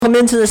Welcome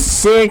into the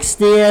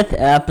 60th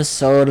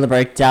episode of the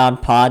Breakdown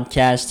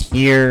Podcast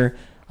here.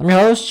 I'm your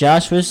host,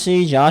 Josh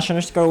Wissy,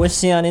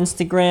 Josh_Wissy on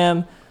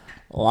Instagram.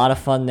 A lot of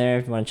fun there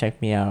if you want to check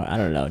me out. I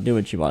don't know. Do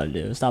what you want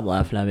to do. Stop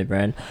laughing at me,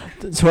 Brad.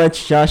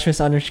 Twitch,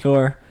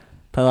 _.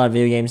 Play a lot of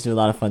video games, do a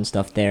lot of fun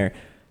stuff there.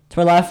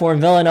 Twitter Live for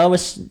Villanova.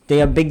 They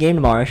have a big game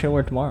tomorrow. I should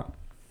work tomorrow.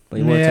 But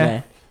you work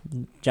today.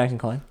 Jackson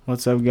Klein.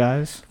 What's up,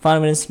 guys? Follow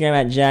me on Instagram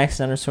at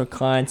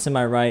Jackson_Klein. To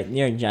my right,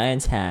 New York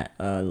Giants hat.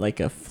 Like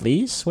a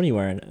fleece? What are you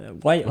wearing?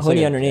 White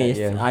hoodie underneath.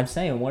 Yeah. I'm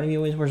saying, one of you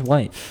always wears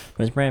white.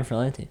 But it's Brand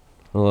Ferlanti.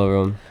 Hello,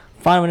 everyone.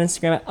 Follow me on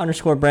Instagram at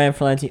 _Brand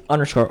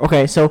Ferlanti_.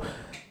 Okay, so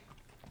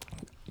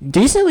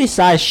decently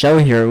sized show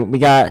here. We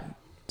got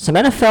some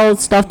NFL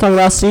stuff talking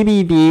about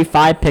CBB,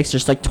 5 picks.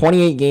 There's like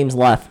 28 games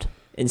left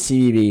in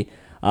CBB.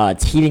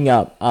 It's heating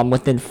up. I'm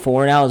within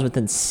 4 now. I was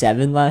within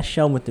 7 last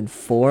show. I'm within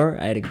 4.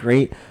 I had a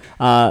great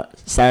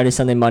Saturday,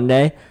 Sunday,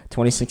 Monday.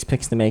 26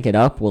 picks to make it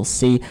up. We'll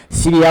see.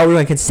 CDL, we're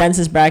in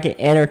consensus bracket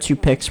and our 2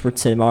 picks for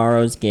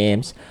tomorrow's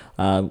games.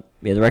 We have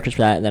the records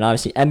for that. And then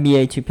obviously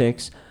NBA 2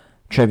 picks,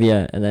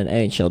 trivia, and then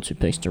NHL 2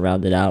 picks to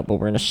round it out. But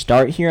we're going to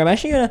start here. I'm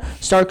actually going to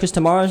start because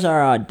tomorrow's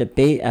our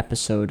debate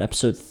episode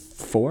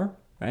 4,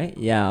 right?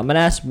 Yeah, I'm going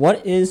to ask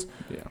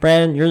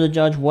Brandon, you're the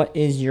judge. What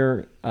is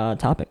your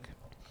topic?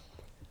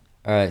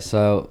 All right,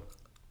 so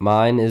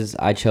mine is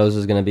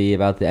going to be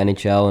about the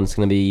NHL, and it's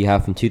going to be you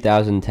have from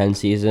 2010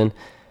 season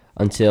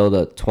until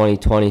the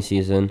 2020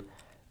 season.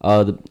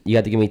 You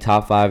have to give me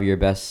top 5 of your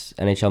best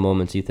NHL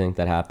moments you think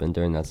that happened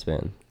during that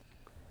span.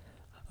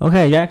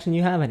 Okay, Jackson,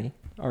 you have any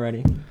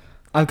already?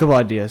 I have a couple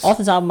ideas. Off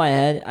the top of my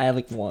head, I have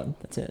like 1.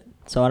 That's it.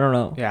 So I don't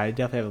know. Yeah, I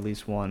definitely have at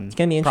least 1. It's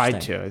going to be interesting.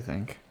 Probably 2, I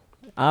think.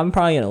 I'm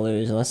probably going to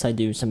lose unless I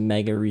do some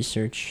mega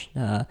research.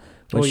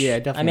 Definitely.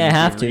 I mean, I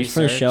have to. For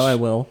the show, I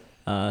will.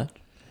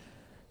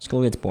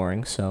 School gets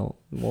boring, so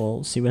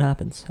we'll see what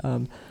happens.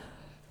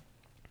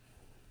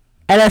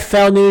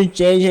 NFL news,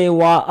 J.J.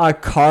 Watt, a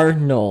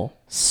Cardinal.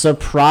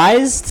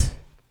 Surprised?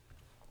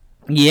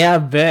 Yeah, I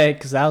bet,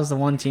 because that was the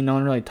one team no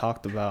one really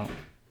talked about.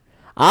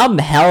 I'm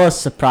hella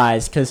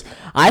surprised, because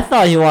I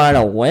thought he wanted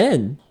to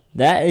win.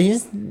 I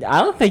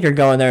don't think you're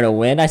going there to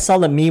win. I saw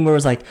the meme where it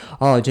was like,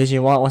 oh, J.J.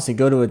 Watt wants to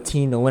go to a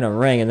team to win a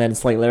ring, and then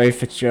it's like Larry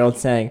Fitzgerald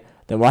saying,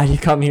 then why do you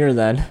come here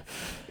then?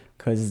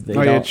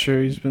 Yeah,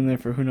 true. He's been there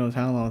for who knows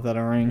how long without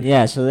a ring.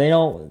 Yeah, so they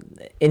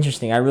don't.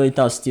 Interesting. I really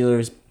thought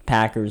Steelers,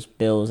 Packers,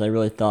 Bills. I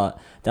really thought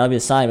that would be a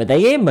sign, but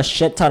they gave him a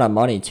shit ton of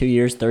money. 2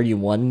 years,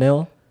 $31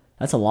 million.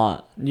 That's a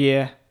lot.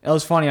 Yeah, it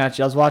was funny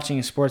actually. I was watching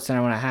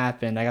SportsCenter when it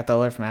happened. I got the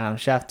alert from Adam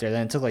Schefter.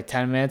 Then it took like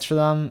 10 minutes for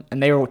them,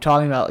 and they were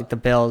talking about like the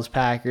Bills,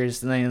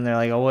 Packers, and then they're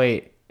like, "Oh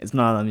wait, it's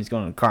none of them. He's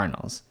going to the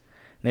Cardinals."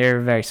 They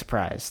were very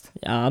surprised.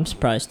 Yeah, I'm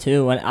surprised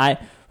too. When I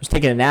was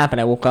taking a nap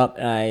and I woke up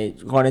and I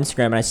go on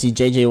Instagram and I see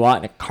J.J. Watt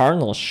in a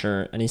Cardinals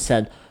shirt and he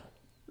said,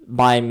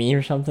 "Buy me"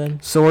 or something.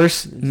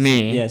 Source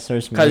me. Yeah,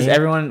 source me.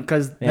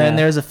 Then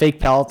there was a fake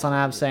Peloton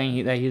app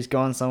saying that he was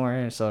going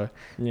somewhere, so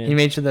he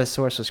made sure the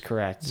source was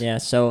correct. Yeah,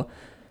 so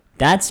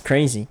that's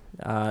crazy.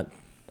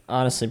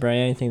 Honestly,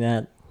 Brian, anything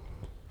that?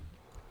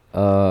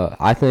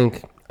 I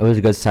think it was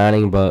a good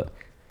signing, but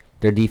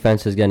their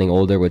defense is getting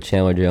older with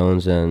Chandler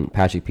Jones and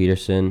Patrick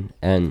Peterson,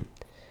 and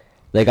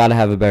they got to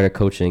have a better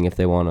coaching if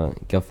they want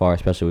to go far,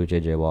 especially with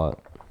J.J. Watt.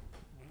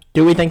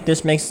 Do we think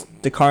this makes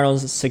the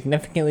Cardinals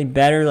significantly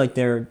better? Like,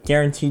 they're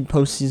guaranteed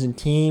postseason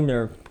team?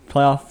 They're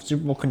playoff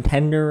Super Bowl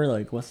contender?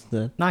 Like, what's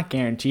the... Not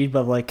guaranteed,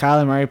 but like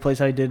Kyler Murray plays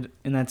how he did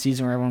in that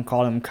season where everyone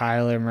called him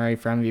Kyler Murray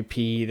for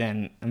MVP,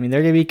 then, I mean,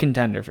 they're going to be a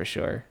contender for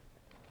sure.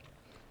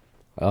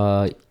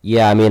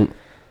 Yeah, I mean,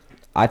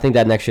 I think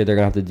that next year they're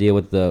going to have to deal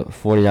with the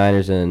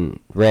 49ers and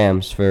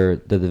Rams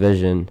for the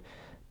division.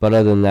 But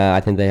other than that,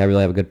 I think they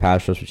really have a good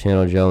pass rush with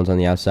Chandler Jones on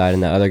the outside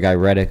and that other guy,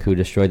 Reddick, who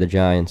destroyed the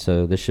Giants.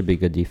 So this should be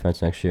good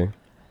defense next year.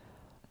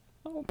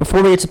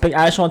 Before we get to pick,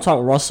 I just want to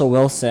talk Russell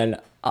Wilson.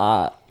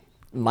 Might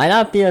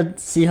not be a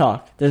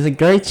Seahawk. There's a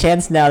great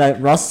chance now that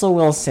Russell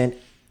Wilson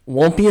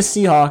won't be a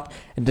Seahawk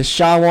and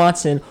Deshaun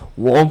Watson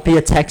won't be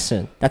a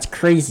Texan. That's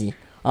crazy.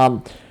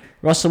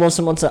 Russell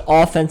Wilson wants an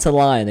offensive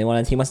line. He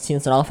wants a team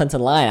that's an offensive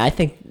line. I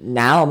think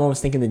now I'm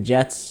almost thinking the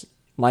Jets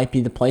might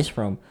be the place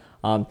for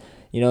him.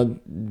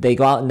 They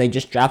go out and they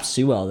just draft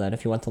Sewell then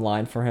if you want the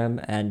line for him,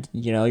 and,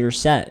 you're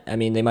set. I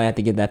mean, they might have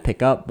to give that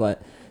pick up,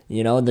 but,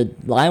 the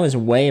line was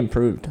way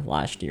improved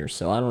last year,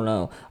 so I don't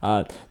know.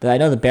 I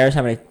know the Bears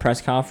have a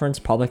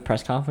public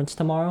press conference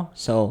tomorrow,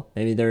 so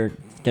maybe they're going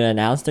to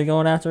announce they're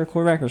going after a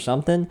quarterback or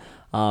something,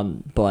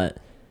 but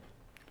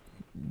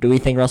do we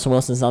think Russell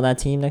Wilson's on that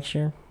team next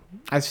year?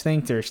 I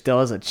think there still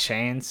is a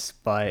chance,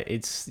 but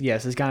it's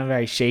kind of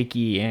very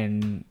shaky,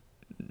 and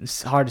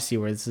it's hard to see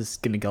where this is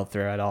going to go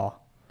through at all.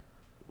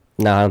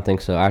 No, I don't think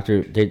so.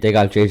 After they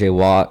got J.J.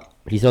 Watt,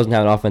 he still doesn't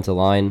have an offensive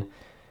line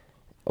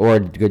or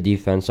good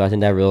defense, so I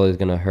think that really is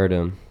going to hurt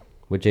him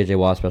with J.J.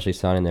 Watt, especially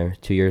signing there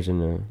 2 years in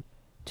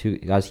the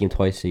guys see him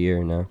twice a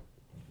year now.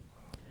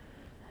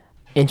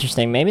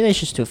 Interesting. Maybe they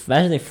should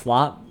imagine they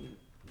flop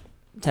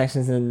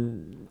Texans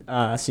and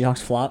Seahawks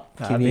flop.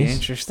 That'd be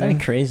interesting. That'd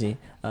be crazy.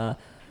 Now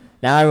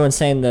everyone's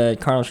saying the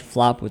Cardinals should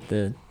flop with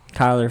the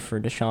Kyler for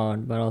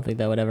Deshaun, but I don't think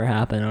that would ever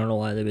happen. I don't know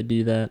why they would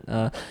do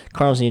that.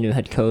 Cardinals need a new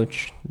head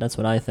coach. That's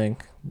what I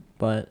think.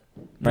 But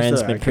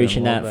Brandon's been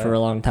preaching that for a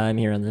long time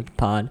here on the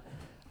pod.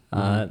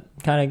 Kind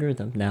of agree with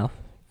him now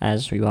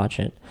as we watch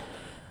it.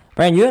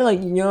 Brandon,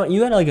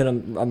 you had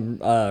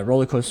a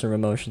roller coaster of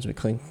emotions with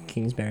Clint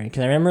Kingsbury,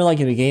 because I remember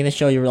like in the beginning of the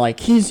show you were like,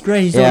 he's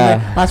great, he's doing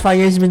great. Last 5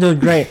 years he's been doing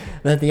great.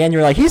 And at the end you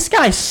were like, this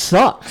guy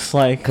sucks,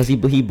 like, because he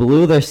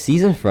blew their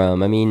season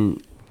from. I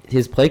mean,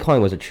 his play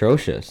calling was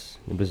atrocious.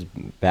 It was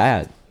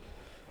bad,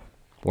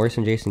 worse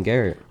than Jason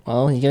Garrett.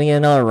 Well, he's gonna get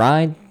another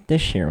ride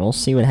this year. We'll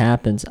see what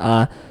happens.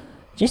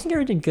 Jason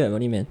Garrett did good. What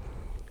do you mean?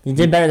 He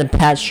did better than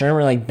Pat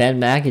Shurmur, like Ben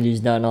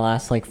McAdoo's done in the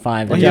last like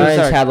 5 The years.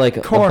 Giants had like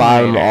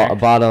a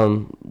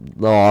bottom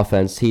low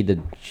offense. He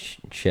did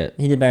shit.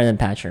 He did better than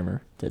Pat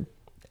Shurmur did.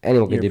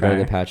 Anyone could do better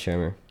than Pat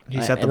Shurmur.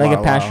 He set the bar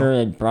bar Pat low.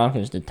 Shurmur and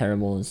Broncos did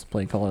terrible as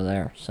play caller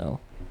there. So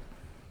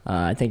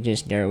I think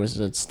Jason Garrett was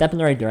a step in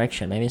the right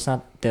direction. Maybe it's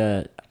not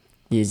the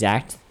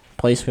exact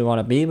place we want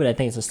to be, but I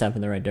think it's a step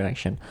in the right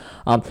direction.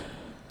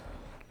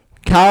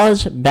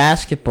 College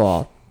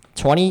basketball.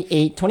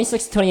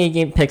 26 to 28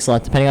 game picks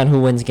left, depending on who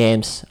wins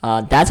games.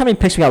 That's how many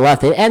picks we got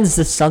left. It ends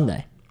this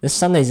Sunday. This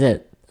Sunday's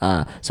it.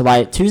 So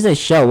by Tuesday's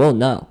show, we'll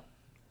know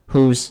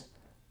who's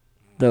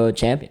the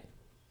champion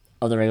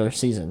of the regular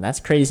season.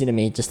 That's crazy to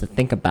me just to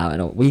think about. In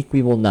a week,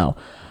 we will know.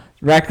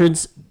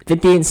 Records,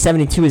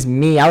 58-72 is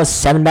me. I was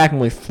 7 back. I'm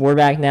only 4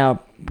 back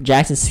now.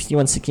 Jackson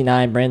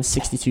 61-69. Brandon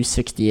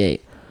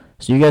 62-68.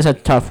 So you guys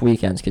had tough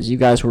weekends because you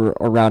guys were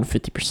around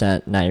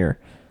 50%. Now you're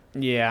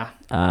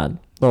a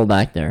little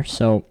back there.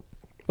 So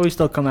we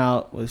still come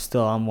out with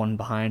still I'm 1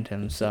 behind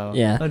him. So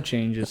yeah, that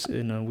changes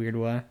in a weird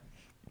way.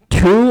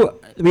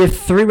 We have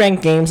 3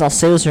 ranked games. I'll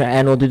say this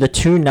and we'll do the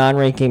 2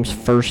 non-ranked games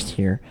first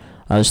here.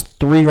 There's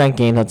 3 ranked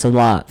games. That's a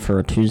lot for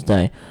a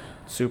Tuesday.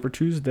 Super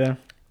Tuesday.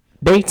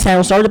 Big Ten.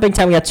 We'll start with the Big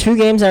Ten. We got 2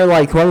 games that are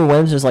like whoever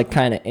wins is like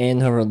kind of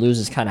in, whoever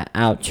loses kind of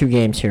out. 2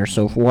 games here.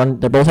 So for one,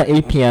 they're both at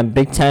 8 p.m.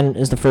 Big Ten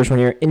is the first one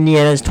here.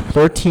 Indiana is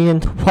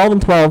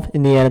 12-12.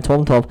 Indiana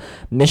 12-12.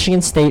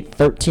 Michigan State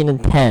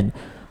 13-10.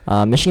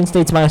 Michigan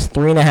State's minus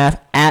 3.5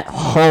 at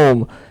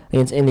home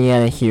against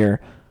Indiana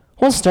here.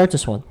 We'll start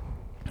this one.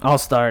 I'll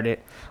start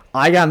it.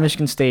 I got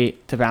Michigan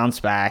State to bounce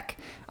back.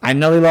 I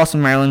know they lost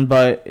in Maryland,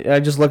 but I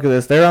just look at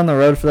this. They're on the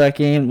road for that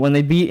game. When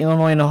they beat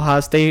Illinois and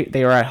Ohio State,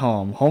 they were at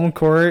home. Home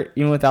court,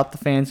 even without the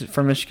fans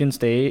from Michigan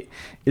State,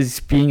 is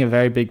being a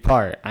very big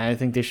part. I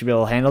think they should be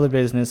able to handle their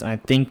business, and I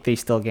think they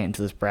still get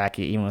into this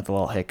bracket, even with a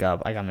little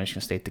hiccup. I got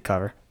Michigan State to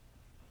cover.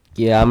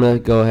 Yeah, I'm going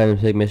to go ahead and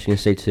take Michigan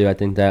State, too. I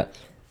think that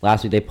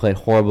last week they played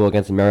horrible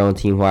against the Maryland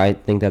team, who I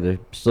think that they're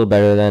still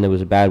better than. It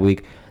was a bad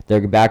week.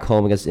 They're back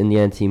home against the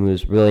Indiana team,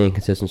 who's really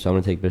inconsistent, so I'm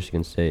going to take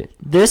Michigan State.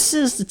 This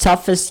is the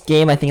toughest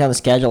game, I think, on the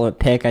schedule to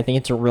pick. I think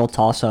it's a real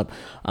toss-up.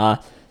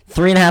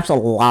 3.5's a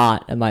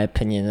lot, in my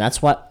opinion. That's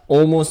what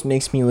almost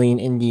makes me lean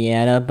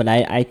Indiana, but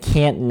I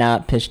can't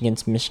not pitch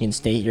against Michigan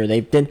State here.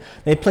 They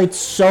played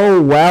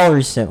so well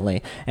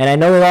recently, and I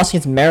know they lost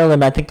against Maryland,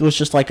 but I think it was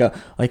just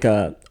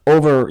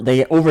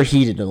they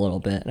overheated a little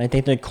bit, and I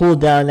think they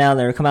cooled down now.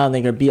 They're come out and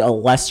they're gonna be a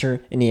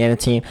lesser Indiana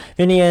team. If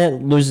Indiana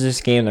loses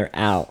this game, they're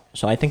out.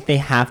 So I think they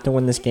have to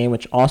win this game,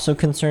 which also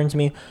concerns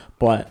me.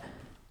 But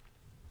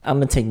I'm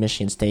gonna take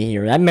Michigan State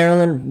here. That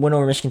Maryland win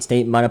over Michigan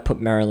State might have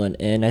put Maryland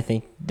in. I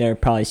think they're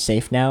probably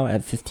safe now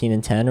at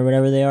 15-10 or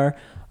whatever they are.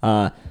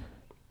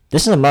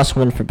 This is a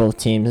must-win for both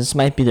teams. This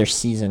might be their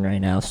season right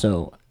now.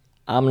 So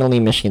I'm gonna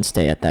leave Michigan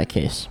State at that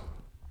case.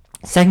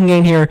 Second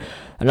game here,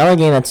 another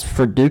game that's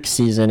for Duke's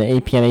season,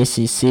 8 p.m.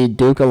 ACC.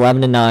 Duke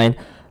 11-9.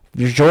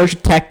 Georgia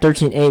Tech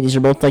 13-8. These are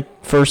both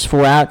like first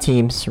 4 out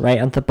teams, right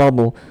on the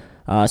bubble.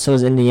 So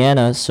is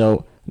Indiana.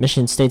 So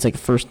Michigan State's like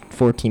first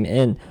 4 team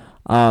in.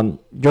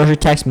 Georgia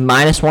Tech's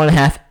minus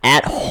 1.5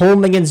 at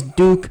home against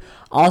Duke.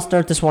 I'll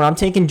start this one. I'm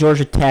taking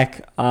Georgia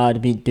Tech to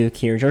beat Duke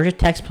here. Georgia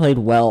Tech's played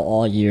well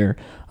all year,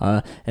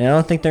 and I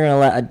don't think they're gonna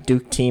let a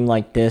Duke team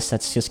like this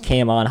that's just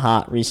came on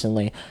hot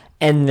recently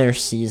end their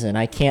season.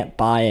 I can't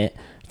buy it.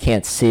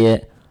 Can't see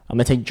it. I'm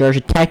going to take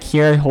Georgia Tech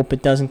here. Hope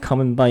it doesn't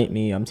come and bite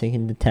me. I'm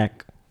taking the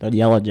Tech, the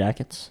Yellow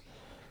Jackets.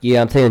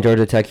 Yeah, I'm taking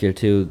Georgia Tech here,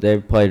 too.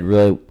 They've played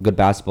really good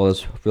basketball.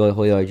 It's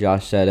really like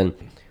Josh said. And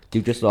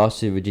Duke just lost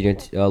to Virginia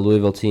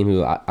Louisville team,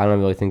 who I don't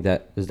really think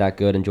that is that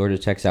good. And Georgia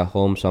Tech's at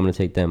home, so I'm going to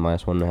take them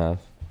minus 1.5.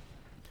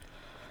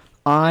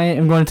 I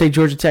am going to take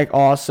Georgia Tech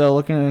also.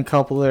 Looking at a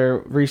couple of their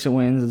recent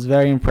wins, it's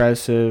very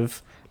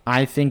impressive.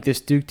 I think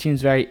this Duke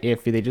team's very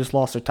iffy. They just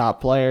lost their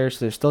top players.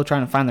 So they're still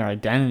trying to find their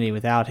identity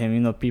without him,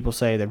 even though people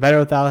say they're better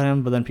without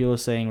him, but then people are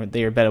saying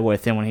they were better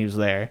with him when he was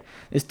there.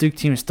 This Duke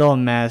team is still a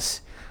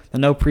mess. The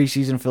no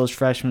preseason for those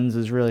freshmen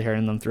is really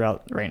hurting them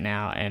throughout right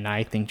now, and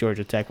I think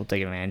Georgia Tech will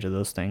take advantage of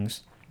those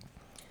things.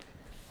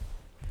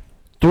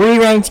 3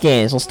 ranked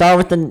games. We'll start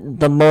with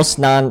the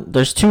most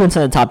there's 2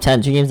 inside the top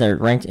 10. 2 games that are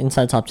ranked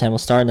inside the top 10. We'll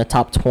start in the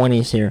top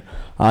 20s here.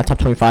 Top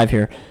 25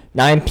 here.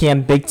 9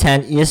 p.m. Big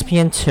Ten,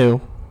 ESPN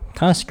 2.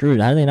 Kind of screwed.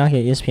 How did they not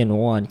get ESPN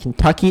 1?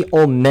 Kentucky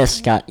Ole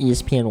Miss got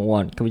ESPN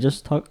 1. Can we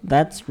just talk?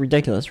 That's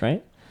ridiculous,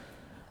 right?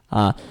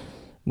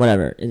 When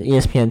whatever,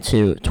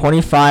 ESPN2.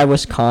 25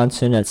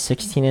 Wisconsin at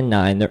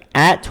 16-9. They're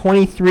at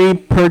 23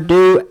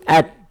 Purdue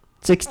at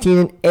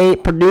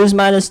 16-8. Purdue's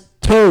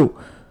 -2.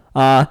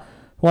 Want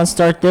to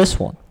start this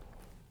one?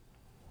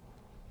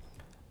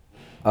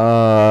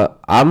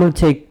 I'm gonna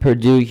take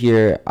Purdue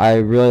here. I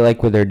really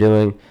like what they're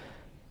doing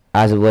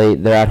as of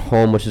late. They're at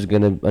home, which is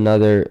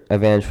another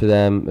advantage for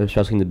them,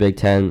 especially in the Big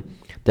Ten.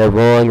 They're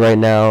rolling right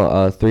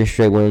now. 3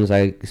 straight wins. I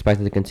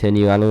expect it to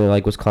continue. I don't really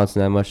like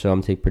Wisconsin that much, so I'm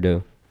gonna take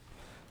Purdue.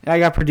 I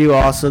got Purdue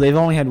also. They've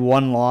only had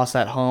 1 loss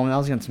at home. That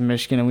was against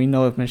Michigan, and we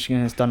know what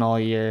Michigan has done all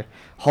year.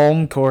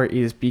 Home court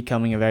is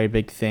becoming a very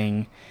big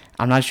thing.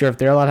 I'm not sure if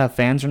they're allowed to have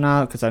fans or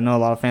not, because I know a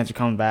lot of fans are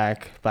coming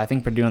back, but I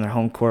think Purdue on their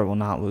home court will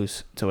not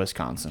lose to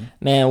Wisconsin.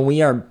 Man,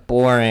 we are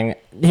boring.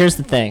 Here's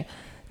the thing.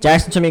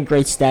 Jackson told me a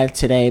great stat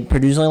today.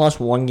 Purdue's only lost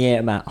 1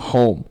 game at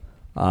home.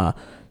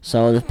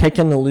 So to pick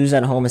them to lose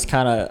at home is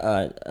kind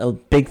of a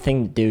big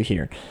thing to do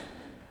here.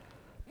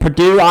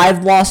 Purdue,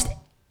 I've lost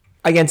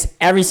against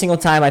every single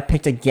time I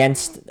picked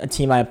against a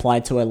team I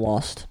applied to, I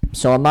lost.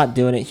 So I'm not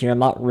doing it here. I'm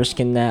not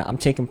risking that. I'm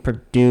taking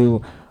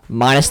Purdue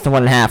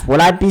 -1.5. Would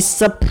I be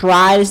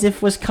surprised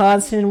if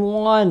Wisconsin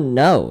won?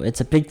 No.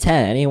 It's a Big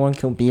Ten. Anyone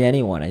can beat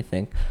anyone, I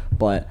think.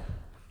 But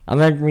I'm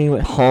going to agree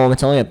with home.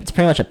 It's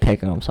pretty much a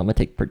pick 'em, so I'm going to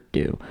take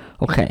Purdue.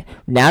 Okay.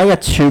 Now we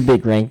got 2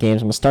 big ranked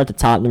games. I'm going to start at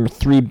the top. Number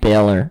 3,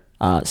 Baylor.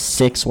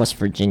 6, West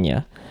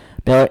Virginia.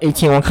 Baylor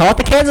 18-1. Call it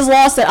the Kansas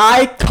loss that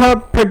I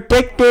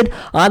predicted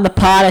on the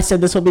pod. I said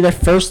this will be their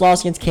first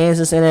loss against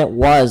Kansas, and it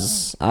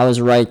was. I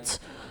was right.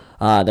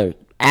 They're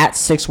at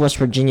 6, West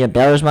Virginia.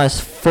 Baylor's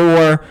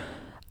 -4.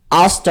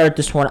 I'll start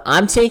this one.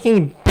 I'm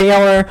taking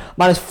Baylor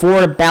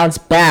 -4 to bounce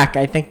back.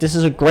 I think this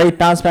is a great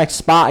bounce back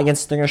spot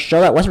against. They're going to show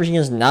that West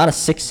Virginia is not a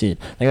 6 seed.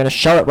 They're going to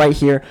show it right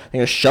here. They're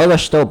going to show they're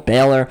still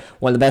Baylor,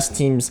 one of the best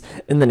teams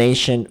in the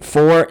nation.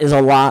 4 is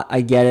a lot. I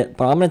get it,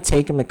 but I'm going to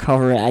take them to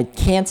cover it. I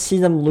can't see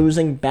them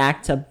losing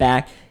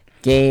back-to-back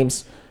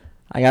games.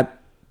 I got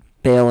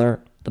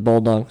Baylor, the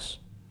Bulldogs,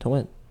 to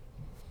win.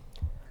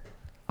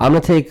 I'm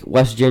going to take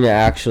West Virginia,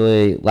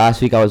 actually. Last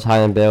week I was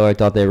high on Baylor. I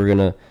thought they were going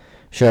to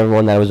show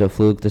everyone that it was a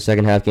fluke the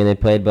second half game they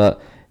played,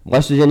 but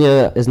West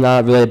Virginia is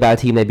not really a bad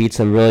team. They beat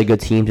some really good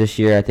teams this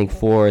year. I think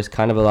 4 is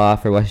kind of a lot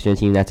for a West Virginia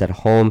team that's at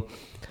home.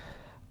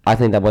 I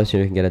think that West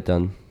Virginia can get it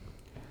done.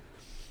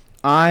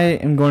 I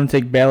am going to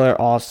take Baylor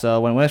also.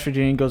 When West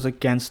Virginia goes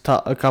against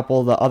a couple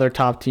of the other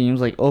top teams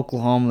like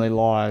Oklahoma, they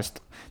lost.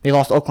 They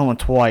lost Oklahoma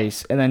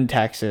twice, and then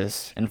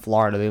Texas and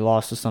Florida. They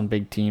lost to some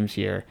big teams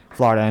here.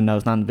 Florida, I know,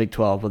 is not in the Big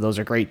 12, but those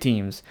are great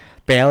teams.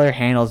 Baylor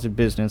handles the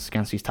business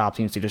against these top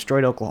teams. They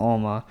destroyed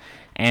Oklahoma,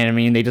 and, I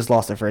mean, they just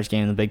lost their first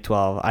game in the Big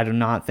 12. I do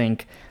not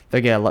think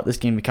they're going to let this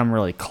game become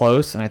really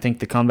close, and I think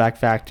the comeback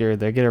factor,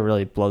 they're going to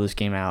really blow this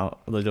game out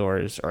of the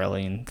doors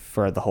early and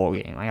for the whole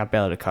game. I got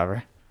Baylor to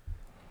cover.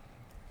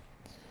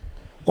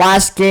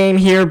 Last game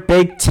here,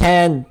 Big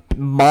Ten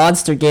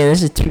monster game.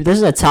 This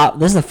is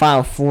a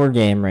Final Four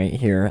game right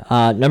here.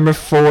 Number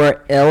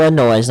 4,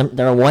 Illinois.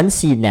 They're a 1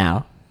 seed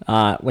now.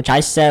 Which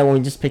I said when we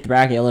just picked the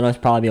bracket, Illinois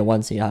would probably be a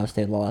 1 seed. Ohio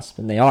State lost,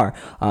 and they are.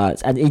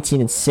 It's at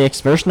 18-6.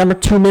 Versus number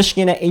 2,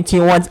 Michigan at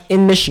 18-1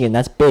 in Michigan.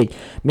 That's big.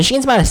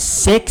 Michigan's about a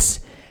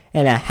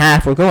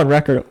 6.5. We're going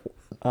record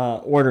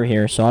order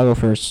here, so I'll go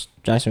first.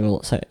 Jackson will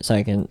go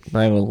second.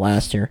 Brian will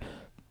last here.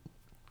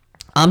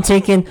 I'm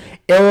taking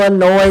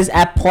Illinois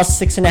at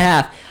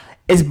 +6.5.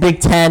 It's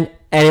Big Ten.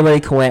 Anybody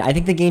can win. I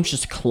think the game's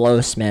just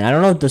close, man. I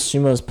don't know if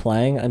DeSumo's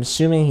playing. I'm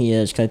assuming he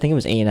is because I think it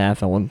was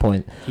 8.5 at one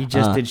point. He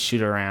just did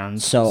shoot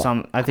around.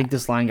 So I think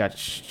this line got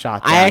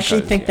shot down. I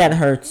actually think that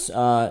hurts.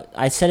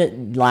 I said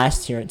it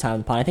last year at time of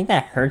the pod. I think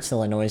that hurts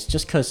Illinois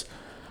just because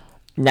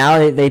now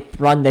they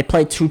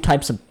play 2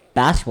 types of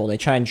basketball. They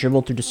try and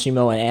dribble through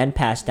DeSumo and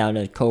pass down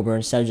to Coburn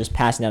instead of just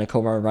passing down to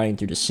Coburn and running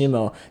through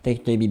DeSumo. I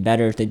think they'd be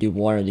better if they do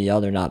one or the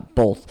other, not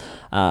both.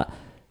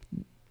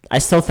 I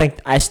still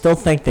think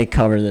they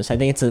cover this. I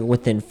think it's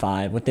within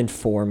 5, within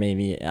 4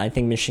 maybe. I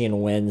think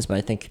Michigan wins,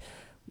 but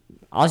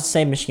I'll just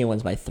say Michigan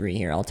wins by 3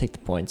 here. I'll take the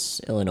points.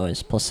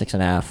 Illinois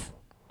 +6.5.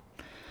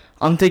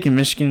 I'm taking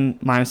Michigan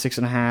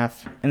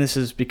 -6.5, and this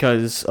is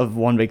because of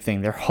one big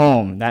thing. They're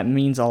home. That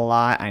means a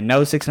lot. I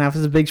know 6.5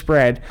 is a big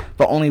spread,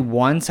 but only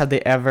once have they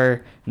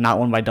ever not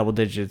won by double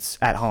digits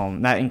at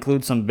home. That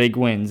includes some big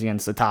wins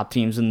against the top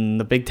teams in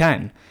the Big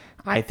Ten.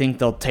 I think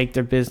they'll take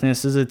their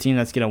business. This is a team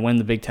that's going to win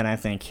the Big Ten, I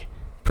think,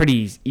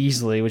 pretty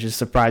easily, which is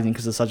surprising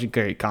because it's such a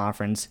great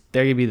conference.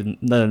 They're going to be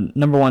the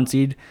number 1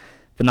 seed,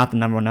 but not the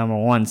number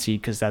 1 seed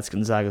because that's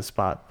Gonzaga's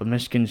spot. But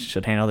Michigan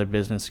should handle their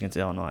business against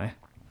Illinois.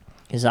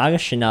 Gonzaga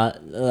should not.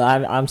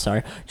 I'm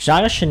sorry.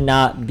 Gonzaga should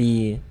not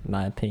be, in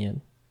my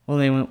opinion. Well,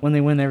 when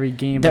they win every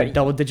game by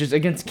double digits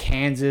against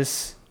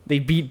Kansas, they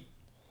beat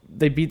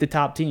the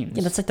top teams.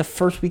 Yeah, that's like the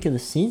first week of the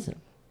season.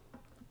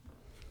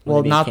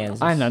 Well, not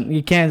Kansas. I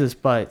know Kansas,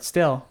 but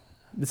still,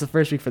 it's the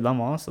first week for them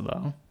also,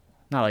 though.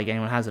 Not like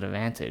anyone has an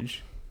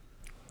advantage.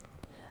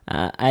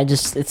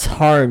 It's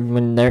hard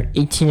when they're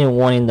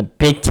 18-1 in the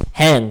Big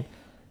Ten.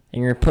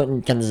 And you're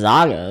putting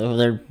Gonzaga,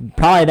 their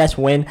probably best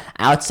win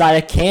outside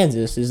of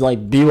Kansas is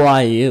like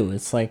BYU.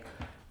 It's like,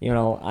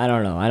 I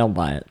don't know. I don't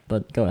buy it.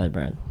 But go ahead,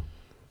 Brad.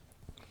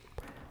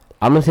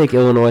 I'm gonna take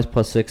Illinois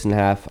plus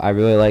 6.5. I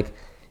really like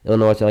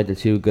Illinois. I like the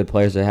two good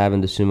players they have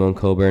in DeSumo and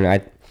Coburn.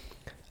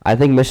 I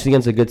think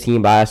Michigan's a good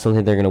team, but I still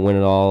think they're gonna win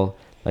it all.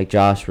 Like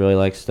Josh really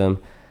likes them.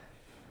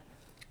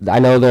 I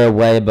know they're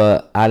away,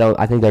 but I don't.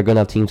 I think they're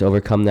gonna have teams to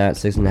overcome that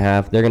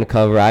 6.5. They're gonna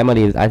cover. I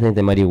think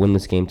they might even win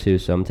this game too.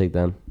 So I'm gonna take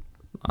them.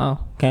 Oh,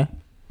 okay.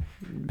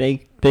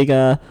 Big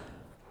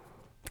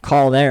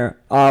call there.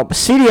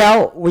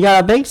 CDL, we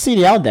got a big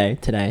CDL day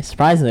today.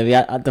 Surprisingly, we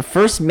got the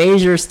first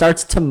major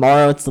starts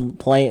tomorrow. It's the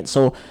play.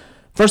 So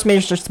first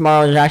major starts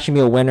tomorrow. There's actually be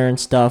a winner and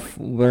stuff.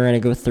 We're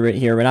gonna go through it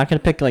here. We're not gonna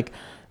pick like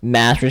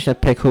match. We're just gonna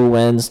pick who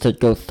wins to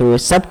go through.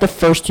 Except the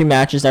first two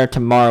matches that are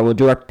tomorrow. We'll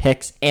do our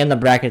picks and the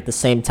bracket at the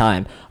same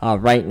time.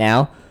 Right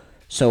now.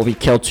 So we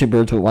kill two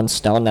birds with one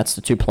stone. That's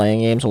the two playing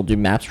games. We'll do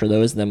maps for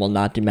those, and then we'll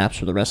not do maps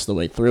for the rest of the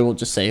way through. We'll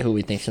just say who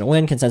we think's gonna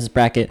win. Consensus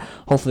bracket.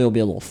 Hopefully, we'll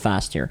be a little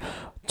fast here.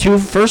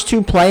 First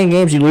two playing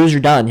games, you lose, you're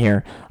done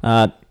here.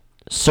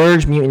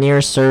 Surge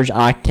Mutineers, Surge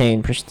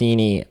Octane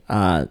Pristini,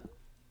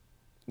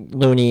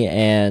 Looney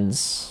and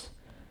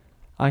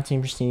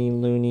Octane Pristini,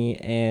 Looney,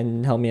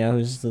 and help me out.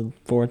 Who's the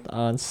fourth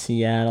on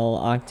Seattle?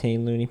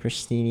 Octane, Looney,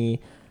 Pristini,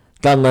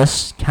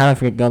 Gunless. Kind of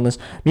forget Gunless.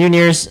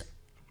 Mutineers.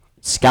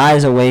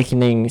 Sky's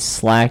Awakening,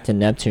 Slacked, and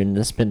Neptune.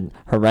 This has been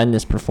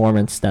horrendous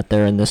performance that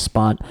they're in this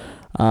spot.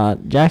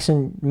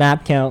 Jackson,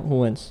 map count, who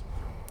wins?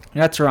 We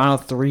got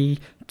Toronto 3-2.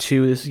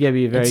 This is going to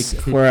be a very...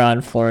 We're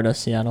on Florida,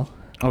 Seattle.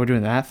 Oh, we're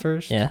doing that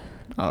first? Yeah.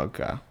 Oh,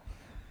 okay.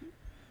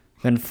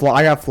 Then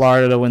I got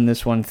Florida to win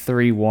this one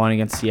 3-1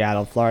 against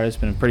Seattle. Florida's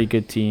been a pretty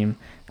good team.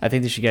 I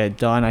think they should get it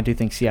done. I do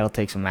think Seattle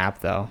takes a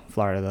map, though.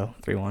 Florida, though,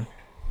 3-1.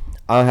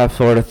 I'll have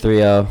Florida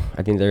 3-0.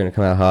 I think they're gonna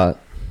come out hot.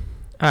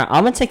 All right,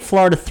 I'm going to take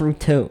Florida through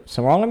two.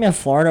 So we're all going to be in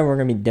Florida. We're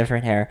going to be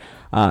different here.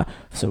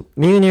 So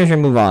Mutineers are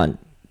going to move on.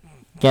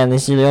 Again,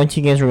 these are the only two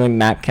games we're going to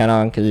map count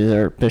on because these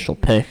are official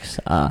picks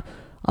on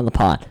the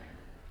pod.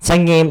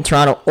 Second game,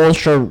 Toronto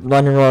Ultra,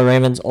 London Royal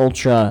Ravens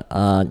Ultra.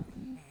 Got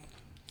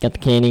the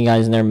Canadian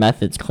guys in their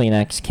methods.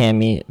 Kleenex,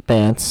 Cammy,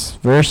 Bance.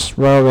 Versus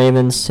Royal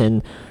Ravens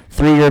and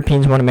 3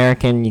 Europeans, 1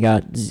 American. You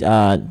got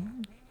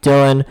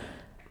Dylan,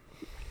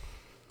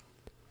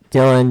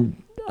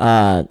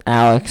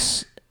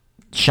 Alex,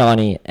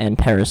 Shawnee, and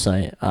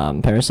Parasite.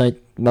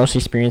 Parasite, most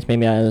experienced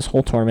maybe out of this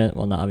whole tournament.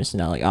 Well, obviously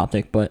not like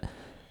Optic, but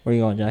where are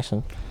you going,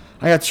 Jackson?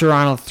 I got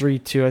Toronto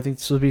 3-2. I think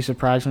this will be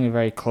surprisingly a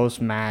very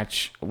close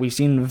match. We've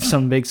seen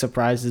some big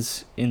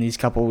surprises in these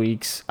couple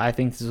weeks. I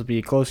think this will be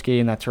a close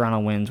game that Toronto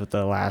wins with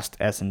the last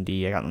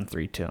S&D. I got them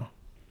 3-2.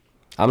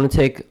 I'm going to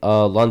take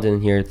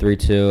London here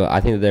 3-2.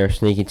 I think they're a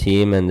sneaky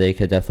team, and they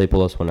could definitely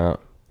pull this one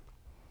out.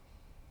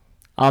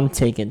 I'm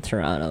taking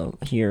Toronto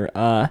here.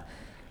 I'm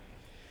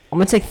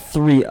gonna take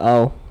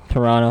 3-0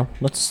 Toronto.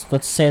 Let's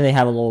say they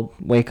have a little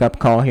wake up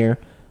call here.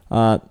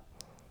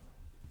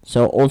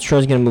 So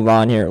Ultra's gonna move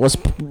on here. Let's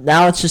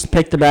just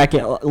pick the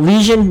bracket.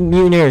 Legion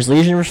Mutineers.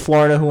 Legion versus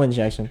Florida. Who wins,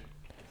 Jackson?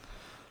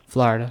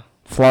 Florida.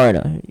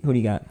 Florida. Who do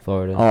you got?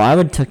 Florida. Oh, I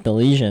would took the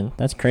Legion.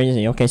 That's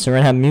crazy. Okay, so we're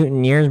gonna have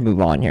Mutineers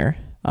move on here.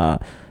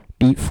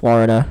 Beat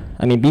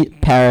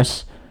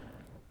Paris.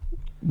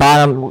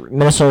 Bottom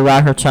Minnesota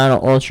Rocker,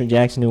 Toronto Ultra.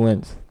 Jackson, who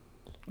wins?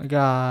 I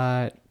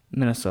got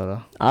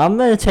Minnesota. I'm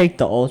going to take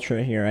the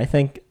Ultra here. I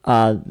think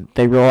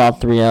they roll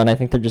out 3-0, and I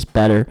think they're just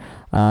better.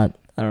 I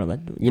don't know.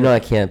 You know I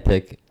can't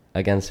pick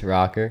against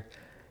Rocker.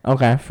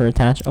 Okay, for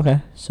attach. Okay,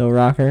 so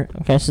Rocker.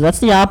 Okay, so that's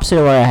the opposite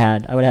of what I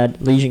had. I would have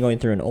had Legion going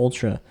through an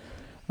Ultra.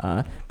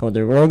 Going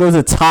through. We're going to go to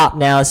the top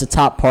now. It's the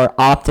top part.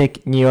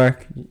 Optic, New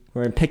York.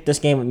 We're going to pick this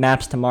game with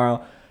maps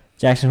tomorrow.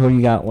 Jackson, who do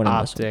you got winning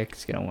this one?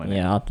 Optic's going to win it.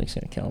 Yeah, Optic's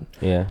going to kill him.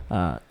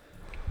 Yeah.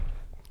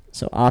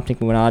 So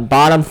Optic moving on.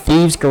 Bottom,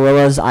 Thieves,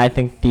 Gorillas. I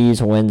think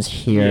Thieves wins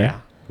here.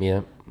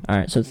 Yeah. All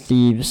right, so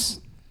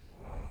Thieves.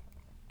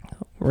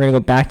 We're going to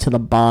go back to the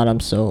bottom,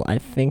 so I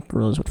think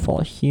Gorillas would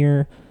fall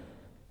here.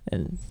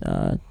 And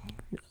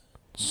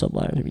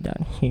Sublimes would be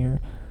down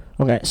here.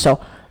 Okay, so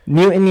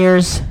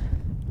Mutineers,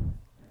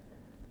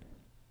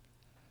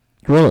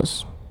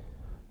 Gorillas.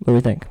 What do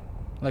we think?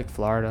 I like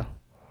Florida.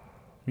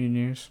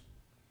 Mutineers.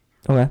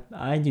 Okay,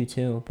 I do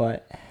too,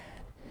 but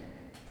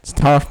it's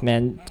tough,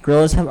 man.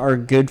 Gorillas are a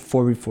good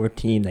 4v4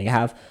 team. They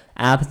have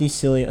Apathy,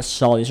 Silly,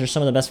 Assault. These are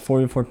some of the best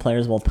 4v4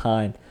 players of all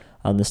time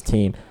on this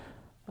team.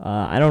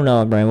 I don't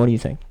know, Brian. What do you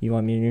think? You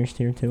want Mutineers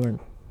here too,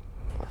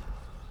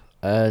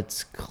 or?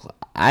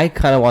 I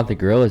kind of want the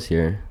Gorillas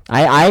here.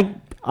 I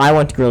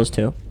want the Gorillas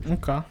too.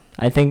 Okay.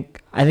 I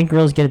think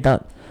Gorillas get it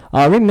done.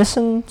 Are we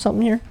missing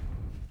something here?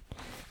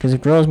 Because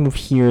if Gorillas move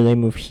here, they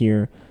move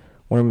here.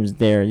 One moves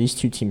there. These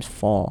two teams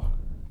fall.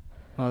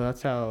 Oh,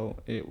 that's how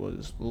it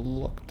was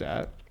looked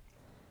at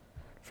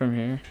from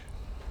here.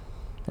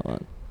 Hold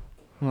on.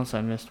 Unless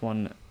I missed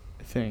one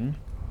thing.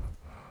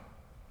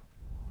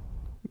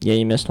 Yeah,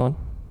 you missed one.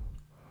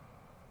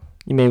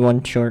 You made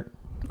one short.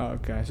 Oh,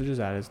 okay, so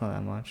just add it. It's not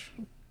that much.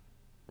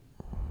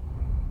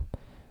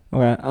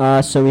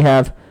 Okay, so we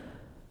have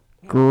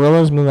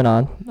Gorillas moving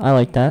on. I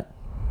like that.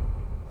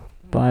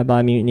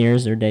 Bye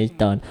Mutineers. Their day's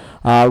done.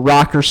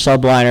 Rocker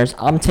Subliners.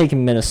 I'm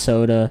taking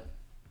Minnesota.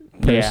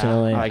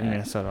 Personally, Yeah, I like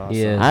Minnesota also.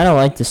 Yeah. I don't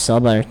like the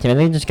Subliner team. I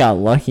think they just got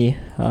lucky.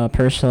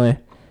 Personally.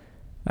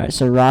 All right,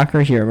 so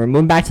Rocker here. We're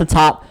moving back to the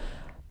top.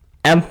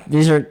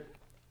 These are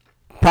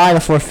probably the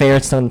 4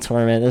 favorites in the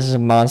tournament. This is a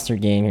monster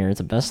game here. It's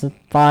a best of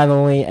 5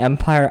 only.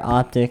 Empire,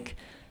 Optic,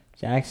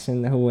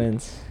 Jackson. Who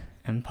wins?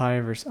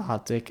 Empire versus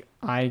Optic.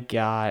 I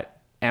got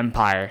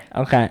Empire.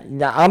 Okay.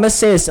 Now, I'm going to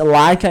say this. A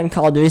lot of time in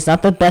Call of Duty, it's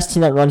not the best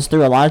team that runs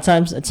through. A lot of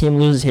times a team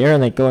loses here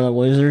and they go to the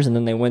losers and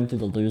then they win through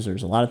the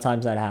losers. A lot of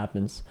times that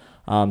happens.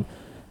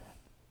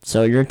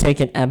 So you're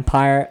taking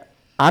Empire.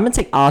 I'm going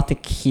to take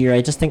Optic here.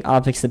 I just think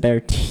Optic's the better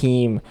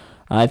team.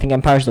 I think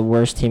Empire's the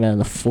worst team out of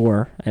the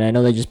 4. And I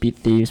know they just beat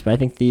Thieves, but I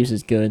think Thieves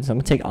is good. So I'm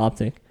going to take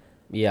Optic.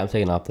 Yeah, I'm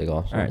taking Optic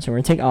also. All right, so we're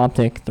going to take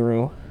Optic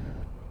through.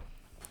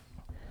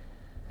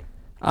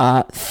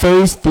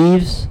 FaZe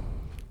Thieves.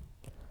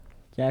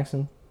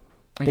 Jackson.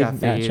 I Big got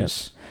matchup.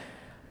 Thieves.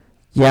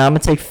 Yeah, I'm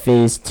going to take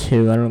FaZe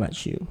too. I don't know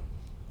about you.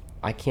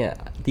 I can't.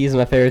 These are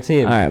my favorite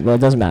team. All right, well,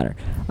 it doesn't matter.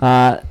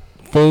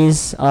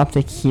 FaZe,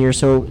 Optic here.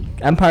 So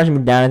Empire's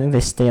moved down. I think they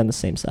stay on the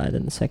same side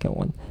in the second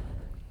one.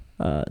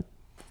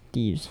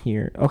 Thieves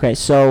here. Okay,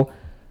 so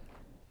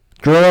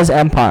Guerrilla's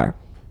Empire.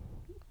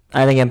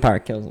 I think Empire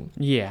kills them.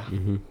 Yeah.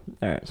 Mm-hmm.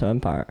 All right, so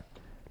Empire.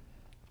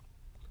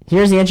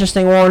 Here's the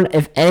interesting one.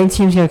 If any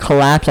team's going to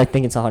collapse, I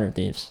think it's 100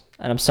 Thieves.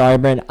 And I'm sorry,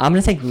 Brandon. I'm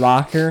going to take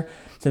Rocker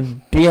to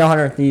beat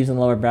 100 Thieves in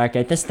the lower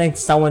bracket. I just think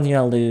someone's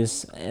going to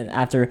lose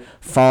after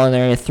falling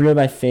there. Get 3-0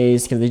 by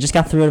FaZe because they just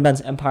got 3-0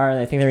 against Empire. And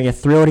I think they're going to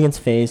get 3-0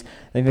 against FaZe.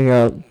 I think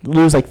they're going to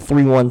lose like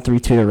 3-1,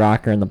 3-2 to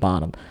Rocker in the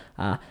bottom.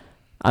 I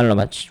don't know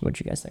much what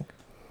you guys think.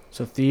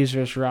 So Thieves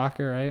versus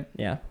Rocker, right?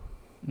 Yeah.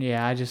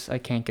 Yeah, I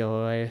can't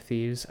go away with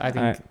Thieves. I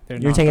think Alright. they're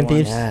You're not taking the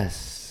ones. Thieves?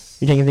 Yes.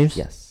 You taking Thieves?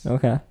 Yes.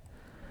 Okay.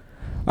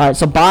 All right,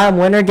 so bottom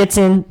winner gets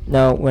in.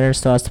 No, winner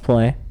still has to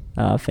play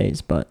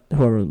FaZe, but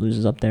whoever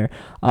loses up there.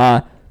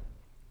 What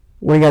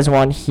do you guys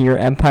want here?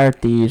 Empire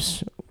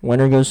Thieves.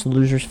 Winner goes to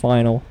losers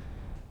final.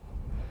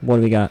 What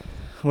do we got?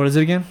 What is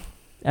it again?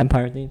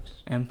 Empire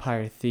Thieves.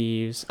 Empire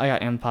Thieves. I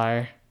got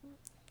Empire.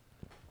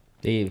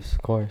 Thieves,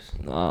 of course.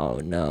 Oh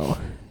no.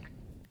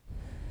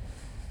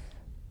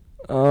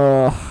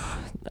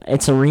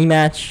 It's a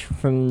rematch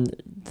from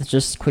the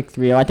just quick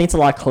 3-0. I think it's a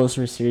lot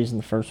closer series than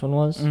the first one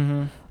was.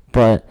 Mm-hmm.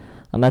 But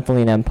I'm at the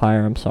lean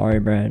Empire. I'm sorry,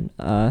 Brad.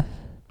 I'm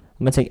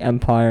gonna take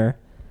Empire.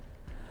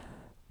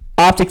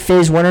 Optic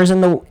FaZe winners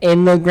in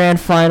the grand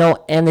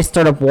final, and they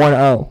start up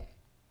 1-0.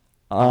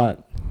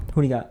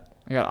 Who do you got?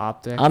 I got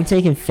Optic. I'm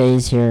taking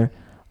FaZe here.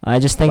 I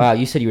just think. Wow,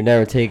 you said you would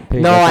never pick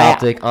No,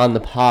 Optic on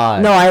the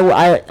pod. No,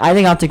 I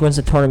think Optic wins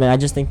the tournament. I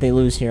just think they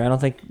lose here. I don't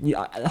think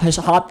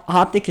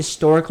Optic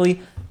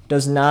historically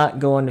does not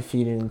go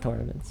undefeated in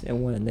tournaments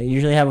and win. They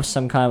usually have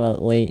some kind of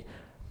a late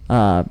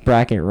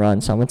bracket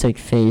run. So I'm gonna take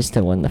FaZe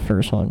to win the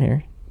first one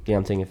here. Yeah,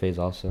 I'm taking FaZe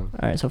also.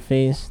 All right, so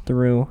FaZe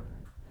through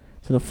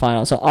to the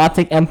final. So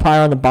Optic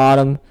Empire on the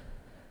bottom.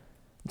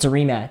 It's a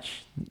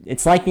rematch.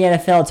 It's like the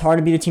NFL. It's hard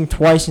to beat a team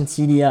twice in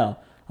CDL.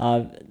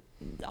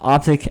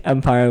 Optic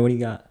Empire. What do you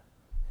got?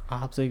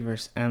 Optic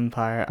versus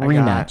Empire.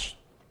 Rematch.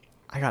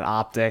 I got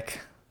Optic.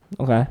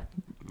 Okay.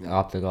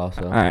 Optic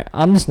also. All right.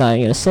 I'm just not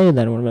gonna say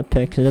that what I'm gonna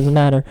pick because it doesn't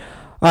matter.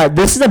 All right.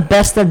 This is the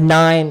best of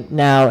 9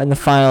 now in the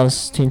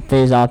finals between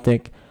FaZe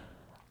Optic.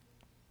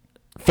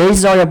 FaZe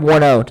is already up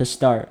 1-0 to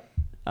start,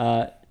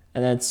 and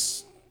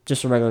that's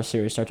just a regular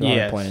series. Start to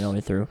 100 point and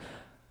only through.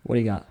 What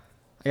do you got?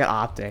 I got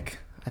Optic.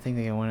 I think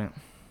they can win it.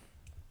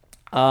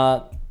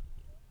 Are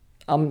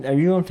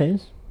you going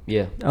FaZe?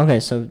 Yeah. Okay,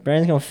 so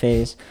Brandon's going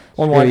FaZe.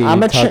 Screw 1-1. you,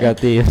 I'm talk about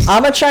thieves.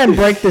 gonna try and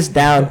break this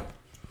down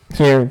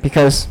here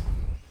because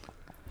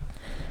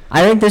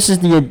I think this is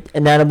the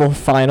inevitable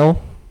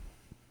final.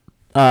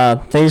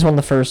 FaZe won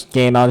the first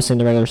game, obviously in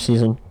the regular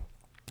season,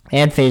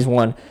 and FaZe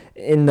won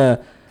in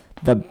the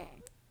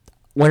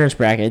winners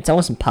bracket. It's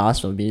almost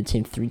impossible to beat a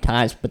team 3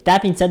 times. But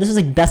that being said, this is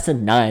like best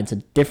of 9. It's a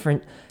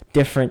different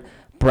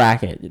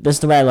bracket. This is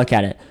the way I look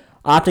at it.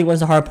 Optic wins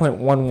the hardpoint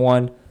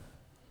 1-1.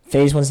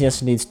 FaZe wins the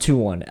S&D. It's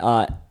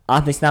 2-1.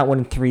 Optic's not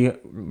winning 3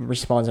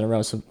 respawns in a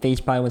row, so FaZe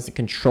probably wins the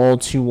control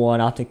 2-1.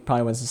 Optic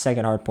probably wins the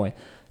second hardpoint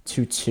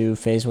 2-2.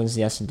 FaZe wins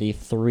the S&D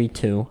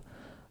 3-2.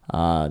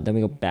 Then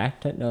we go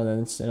back to then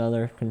it's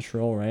another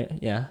control, right?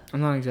 Yeah.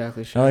 I'm not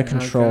exactly sure. Another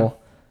control. Okay.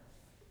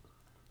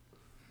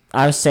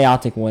 I would say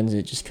Optic wins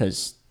it just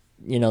because,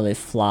 they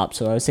flop.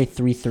 So I would say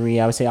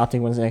 3-3. I would say Optic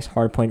wins the next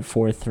hardpoint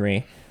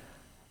 4-3.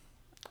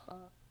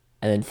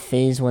 And then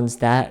FaZe wins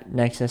that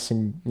next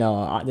S&D.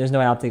 No, there's no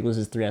way Optic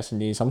loses 3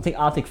 S&Ds. So I'm going to take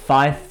Optic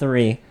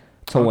 5-3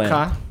 to win.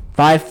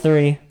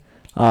 5-3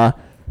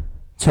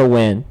 to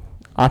win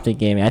Optic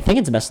Gaming. I think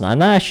it's the best of 9. I'm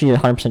not actually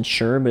 100%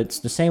 sure, but it's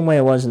the same way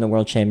it was in the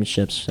World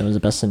Championships. It was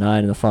the best of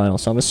 9 in the final.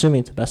 So I'm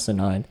assuming it's the best of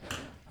 9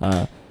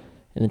 in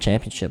the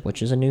championship,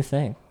 which is a new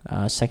thing.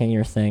 Second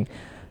year thing.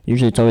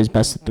 Usually it's always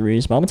best of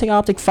 3s. But I'm going to take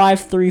Optic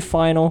 5-3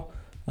 final.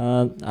 I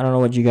don't know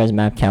what you guys'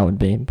 map count would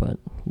be, but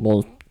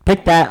we'll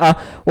pick that.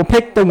 We'll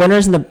pick the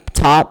winners in the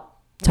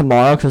top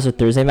tomorrow because of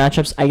Thursday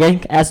matchups. I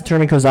think as the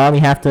tournament goes on, we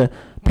have to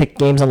pick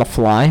games on the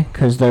fly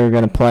because they're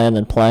going to play and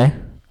then play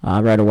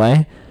right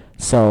away.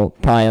 So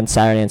probably on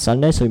Saturday and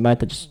Sunday. So we might have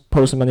to just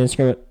post them on the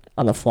Instagram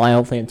on the fly.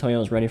 Hopefully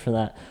Antonio's ready for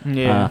that.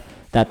 Yeah.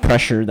 That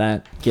pressure,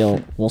 that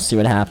guilt. We'll see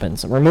what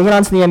happens. We're moving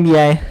on to the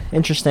NBA.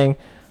 Interesting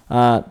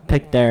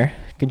pick there.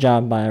 Good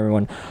job by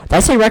everyone. Did I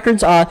say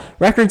records?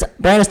 Records.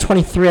 Brandon is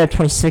 23 out of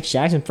 26.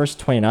 Jackson first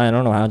 29. I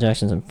don't know how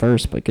Jackson's in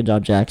first, but good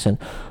job, Jackson.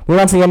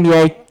 Moving on to the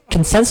NBA.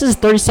 Consensus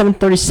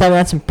 37-37.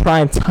 That's in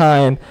prime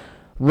time.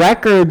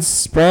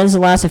 Records. Brandon's the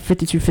last at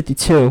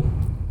 52-52.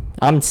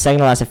 I'm in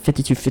second to last at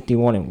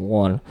 52-51 and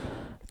 1.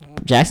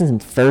 Jackson's in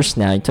first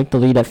now. He took the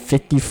lead at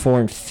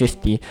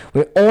 54-50.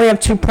 We only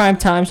have 2 prime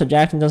time, so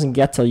Jackson doesn't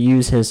get to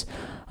use his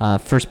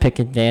first pick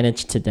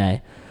advantage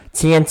today.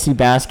 TNT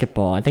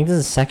basketball. I think this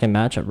is the second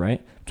matchup, right?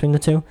 Between the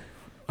two?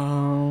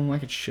 I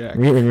could check.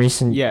 In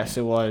recent... Yes,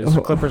 it was.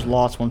 Clippers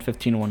lost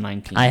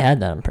 115-119. I had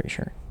that, I'm pretty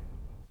sure.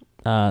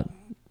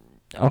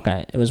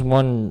 Okay, it was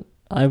one...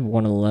 I have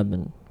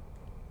 111.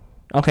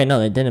 Okay, no,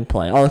 they didn't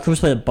play. Oh, the Clippers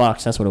played the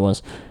Bucks. That's what it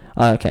was.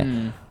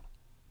 Okay.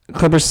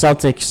 Clippers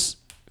Celtics.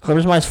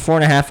 Clippers minus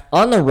 4.5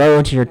 on the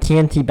road here.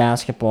 TNT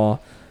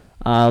basketball.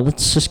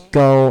 Let's just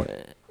go...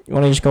 You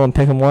want to just go and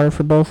pick them order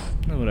for both?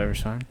 No,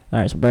 whatever's fine. All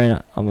right, so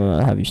Brandon, I'm going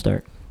to have you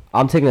start.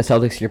 I'm taking the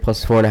Celtics here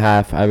plus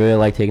 4.5. I really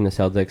like taking the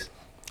Celtics.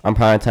 I'm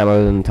prime time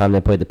other than the time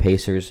they played the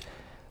Pacers.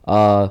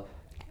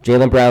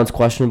 Jaylen Brown's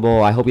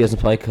questionable. I hope he doesn't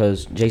play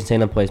because Jason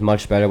Tatum plays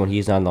much better when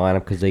he's not in the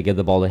lineup because they give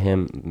the ball to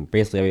him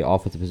basically every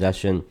offensive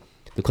possession.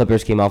 The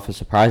Clippers came off a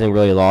surprising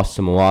really loss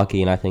to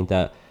Milwaukee, and I think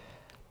that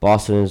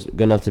Boston is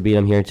good enough to beat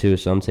them here too,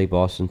 so I'm going to take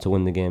Boston to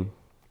win the game.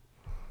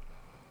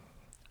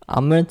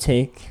 I'm going to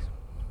take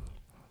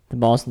the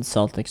Boston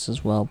Celtics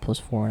as well,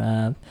 plus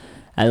 4.5.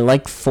 I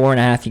like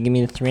 4.5. You give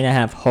me the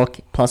 3.5 hook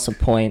plus a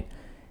point,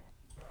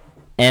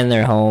 and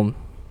they're home.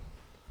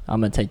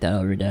 I'm going to take that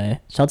every day.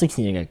 Celtics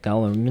need to get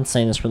going. We've been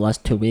saying this for the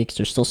last 2 weeks.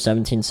 They're still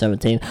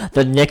 17-17.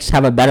 The Knicks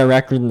have a better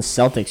record than the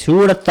Celtics. Who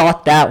would have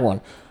thought that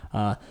one?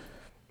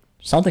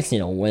 Celtics need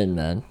to win,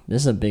 man.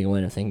 This is a big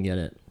win if they can get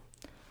it.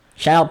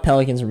 Shout out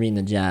Pelicans for beating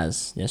the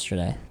Jazz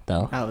yesterday,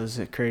 though. That was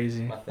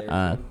crazy.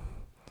 That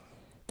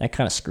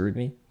kind of screwed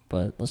me,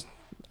 but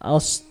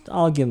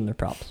I'll give them their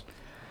props.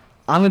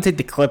 I'm going to take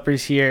the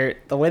Clippers here.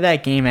 The way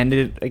that game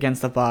ended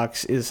against the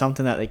Bucks is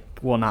something that they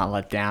will not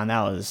let down.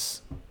 That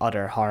was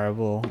utter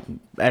horrible.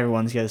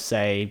 Everyone's going to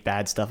say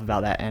bad stuff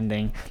about that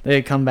ending.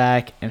 They come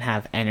back and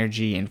have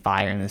energy and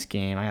fire in this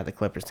game. I got the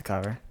Clippers to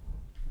cover.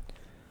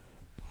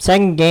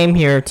 Second game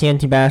here,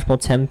 TNT basketball,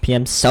 10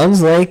 p.m.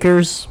 Suns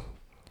Lakers.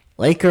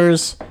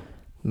 Lakers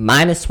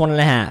minus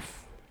 1.5.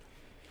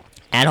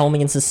 At home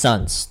against the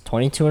Suns.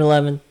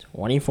 22-11,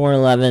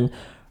 24-11.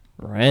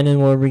 Brandon,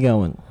 where are we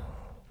going?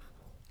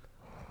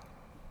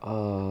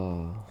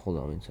 Hold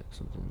on, let me check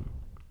something.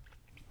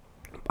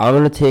 I'm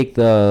going to take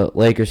the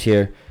Lakers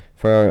here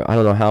for, I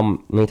don't know how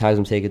many times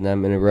I'm taking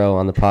them in a row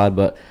on the pod,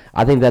 but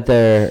I think that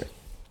they're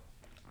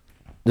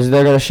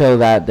going to show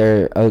that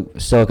they're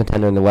still a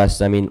contender in the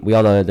West. I mean, we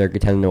all know that they're a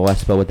contender in the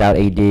West, but without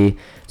AD,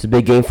 it's a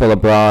big game for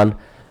LeBron.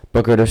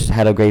 Booker just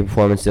had a great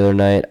performance the other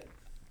night.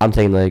 I'm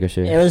taking the Lakers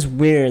here. It was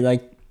weird.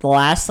 Like, the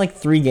last,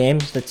 3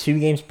 games, the 2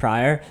 games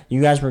prior,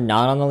 you guys were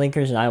not on the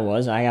Lakers, and I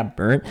was, and I got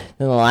burnt.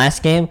 Then the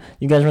last game,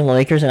 you guys were on the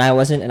Lakers, and I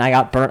wasn't, and I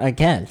got burnt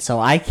again.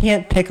 So I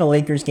can't pick a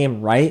Lakers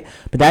game right.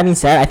 But that being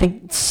said, I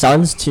think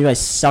Suns, too. I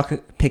suck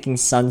at picking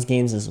Suns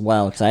games as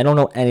well, because I don't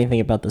know anything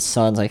about the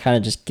Suns. I kind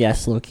of just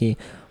guess low-key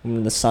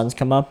when the Suns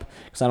come up,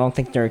 because I don't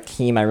think they're a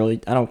team. I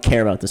don't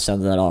care about the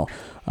Suns at all.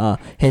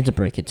 Hate to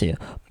break it to you.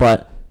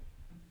 But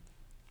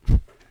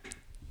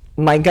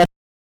my gut,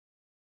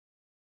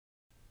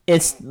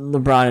 it's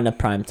LeBron in a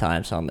prime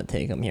time, so I'm going to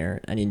take him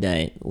here any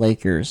day.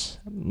 Lakers,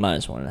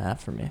 minus 1.5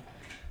 for me.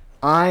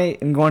 I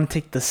am going to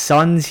take the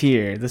Suns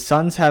here. The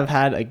Suns have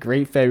had a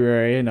great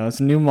February. I know it's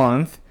a new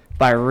month,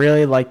 but I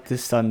really like the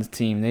Suns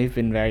team. They've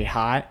been very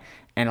hot,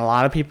 and a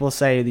lot of people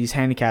say, these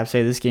handicaps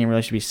say this game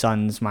really should be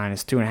Suns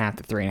minus 2.5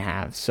 to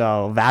 3.5.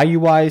 So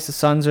value-wise, the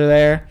Suns are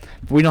there.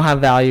 But we don't have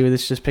value.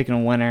 This is just picking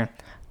a winner.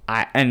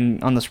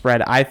 And on the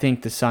spread, I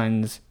think the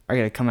Suns are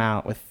going to come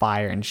out with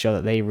fire and show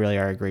that they really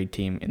are a great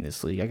team in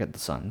this league. I got the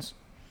Suns.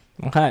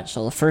 Okay,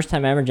 so the first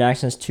time ever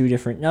Jackson has 2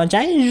 different... No,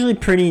 Jackson's usually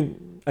pretty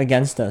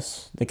against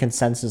us, the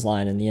consensus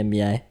line in the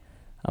NBA.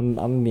 I'm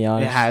going to be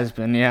honest. It has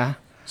been, yeah.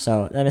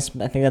 So I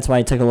think that's why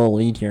he took a little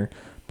lead here.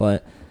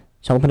 But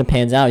so hoping it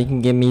pans out. You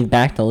can give me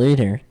back the lead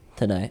here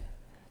today.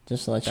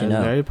 Just to let you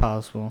know. Very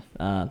possible.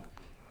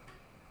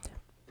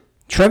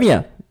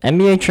 Trivia.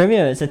 NBA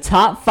trivia is the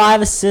top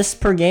 5 assists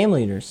per game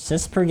leaders.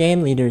 Assists per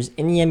game leaders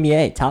in the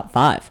NBA. Top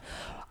 5.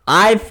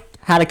 I've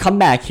had a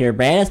comeback here.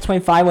 Brandon has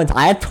 25 wins.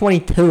 I have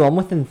 22. I'm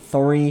within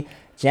 3.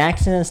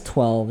 Jackson has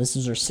 12. This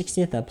is our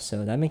 60th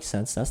episode. That makes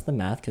sense. That's the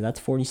math, because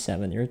that's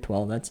 47. You're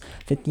 12. That's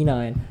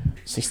 59.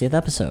 60th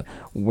episode.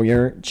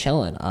 We're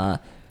chilling. I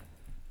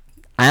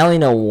only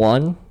know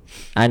 1.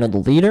 I know the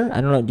leader.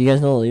 I don't know. Do you guys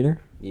know the leader?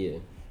 Yeah.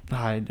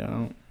 I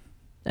don't.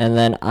 And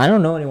then I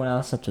don't know anyone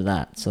else after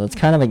that. So it's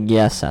kind of a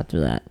guess after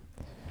that.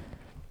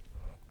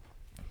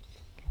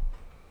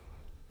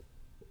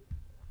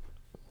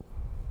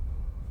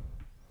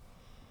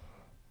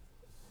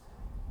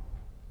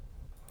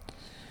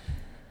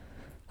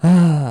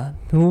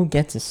 Who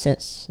gets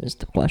assists is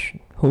the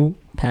question. Who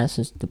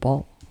passes the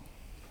ball?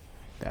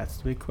 That's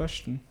the big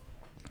question.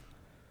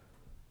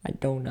 I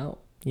don't know.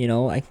 You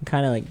know, I can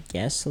kind of like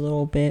guess a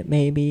little bit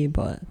maybe,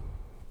 but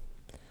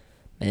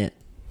man.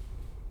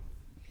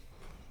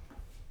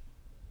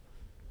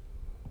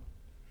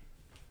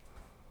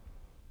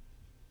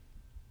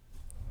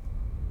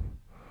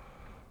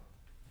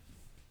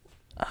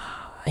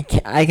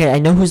 I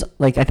know who's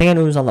like I think I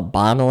know who's on the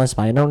bottom of the list,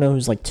 but I don't know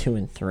who's like 2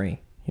 and 3.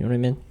 You know what I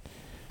mean?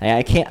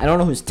 I don't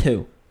know who's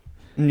 2.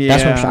 Yeah.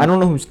 That's what I'm sure. I don't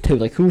know who's 2.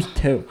 Like who's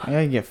 2? I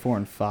gotta get 4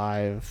 and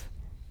 5.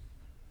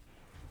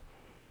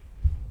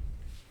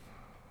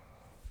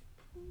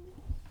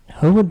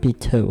 Who would be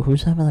 2?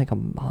 Who's having like a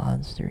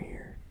monster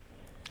here?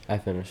 I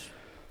finished.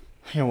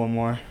 I got one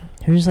more.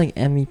 Who's like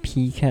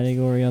MVP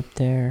category up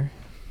there?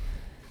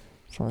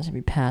 Someone's gonna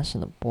be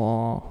passing the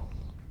ball.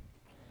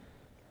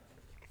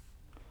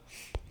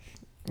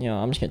 You know,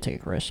 I'm just gonna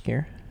take a risk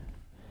here.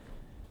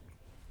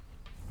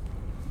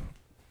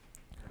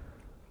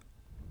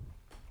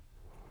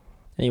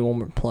 Any one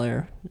more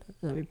player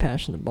that'll be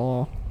passing the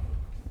ball.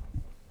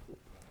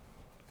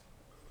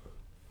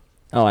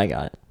 Oh, I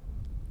got it.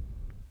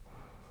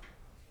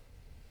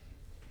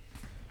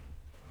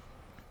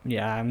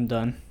 Yeah, I'm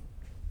done.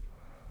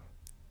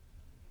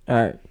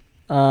 Alright.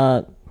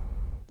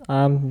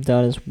 I'm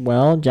done as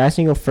well.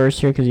 Jackson go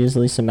first here because he has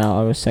the least amount.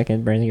 I'll go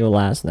second. Brandon go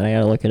last. And then I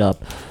gotta look it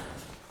up.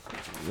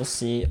 We'll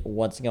see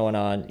what's going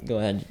on. Go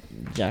ahead,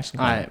 Jackson.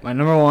 All right, my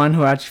number 1,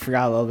 who I actually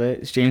forgot a little bit,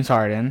 is James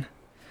Harden.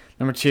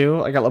 Number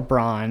 2, I got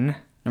LeBron.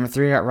 Number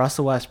 3, I got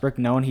Russell Westbrook,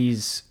 knowing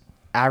he's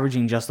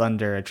averaging just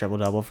under a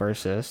triple-double for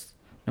assists.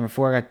 Number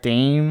 4, I got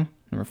Dame.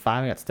 Number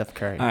 5, I got Steph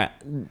Curry. All right.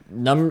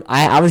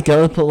 I was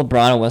going to put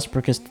LeBron and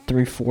Westbrook as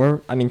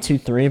 3-4. I mean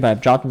 2-3, but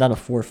I've dropped him down to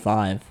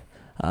 4-5.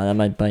 That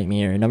might bite me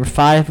here. Number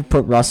 5, I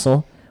put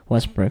Russell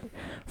Westbrook.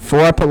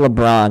 4, I put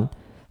LeBron.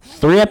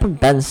 3, I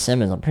put Ben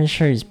Simmons. I'm pretty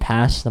sure he's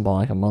passing the ball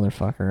like a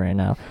motherfucker right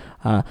now.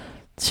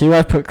 2,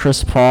 I put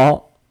Chris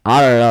Paul.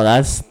 I don't know.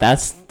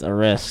 That's a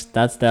risk.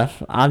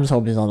 I'm just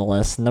hoping he's on the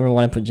list. Number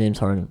 1, I put James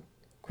Harden.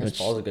 Chris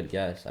Paul's a good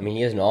guess. I mean,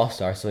 he is an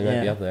all-star, so he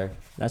might be up there.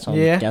 That's what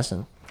I'm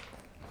guessing.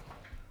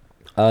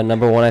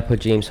 Number 1, I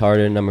put James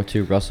Harden. Number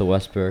 2, Russell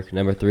Westbrook.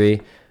 Number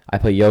 3, I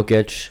put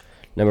Jokic.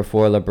 Number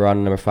 4, LeBron.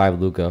 And number 5,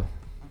 Luka.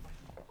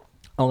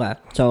 Okay,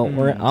 so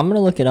I'm gonna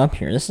look it up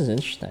here. This is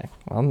interesting.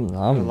 I have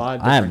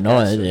no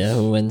idea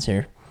who wins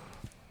here.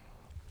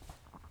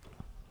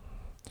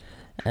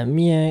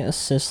 NBA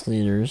assist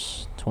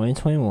leaders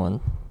 2021.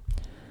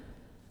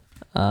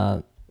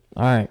 All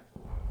right.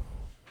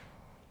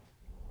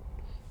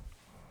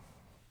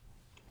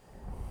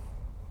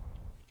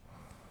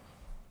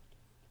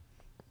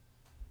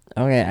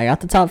 Okay, I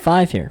got the top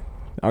 5 here.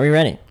 Are we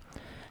ready?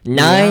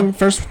 9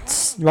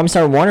 first. You want me to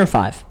start with 1 or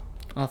 5?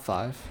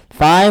 5.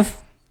 5.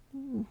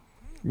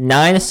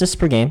 9 assists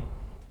per game.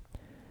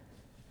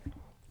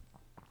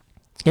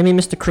 It's going to be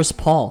Mr. Chris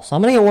Paul. So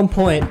I'm going to get 1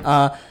 point.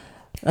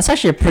 That's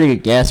actually a pretty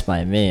good guess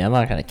by me. I'm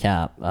not going to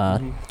cap.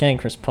 Getting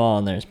Chris Paul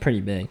in there is pretty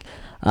big.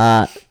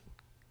 Number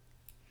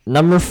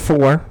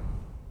 4.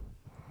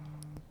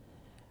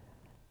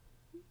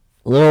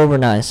 A little over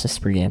 9 assists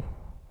per game.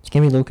 It's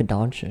going to be Luka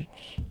Doncic.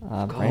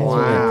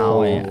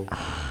 Wow.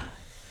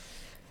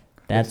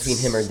 That's between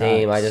him or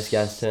Dame, I just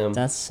guessed him.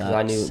 That sucks.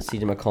 I knew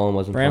CJ McCollum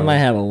wasn't Brand might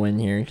have a win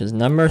here because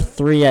number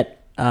 3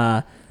 at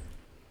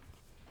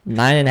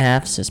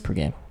 9.5 assists per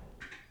game.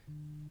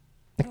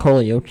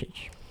 Nikola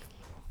Jokic.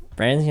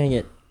 Brandon's gonna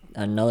get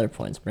another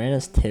points. Brandon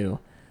has 2.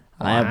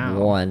 I have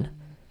 1.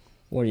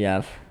 What do you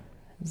have?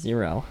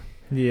 0.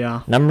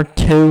 Yeah. Number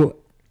 2,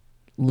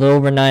 a little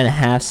over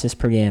 9.5 assists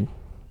per game.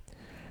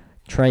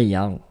 Trae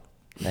Young.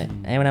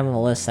 Anyone have on the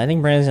list? I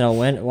think Brandon's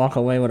gonna walk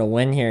away with a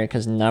win here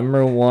because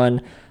number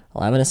 1,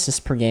 11 assists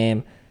per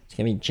game. It's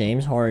going to be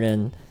James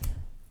Harden.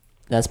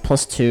 That's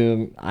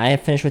 +2. I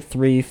finished with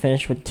 3. You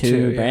finished with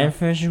 2. Brandon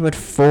finished with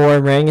 4.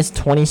 Brandon gets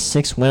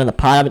 26 win on the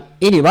pot. I'm an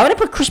idiot. Why would I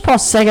put Chris Paul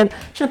second?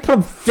 Should have put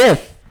him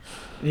 5th.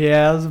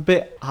 Yeah, it was a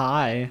bit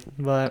high,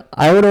 but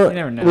I would. You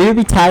never know. We would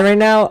be tied right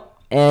now.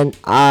 And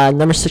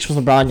number 6 was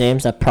LeBron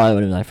James. That probably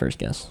would have been my first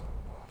guess.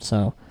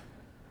 So.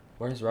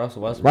 Where's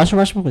Russell Westbrook? Russell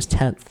Westbrook was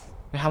 10th.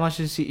 How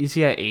much is he? Is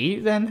he at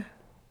 8 then?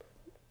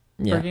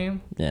 Yeah. Per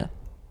game? Yeah.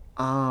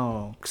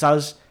 Oh, because I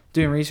was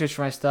doing research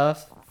for my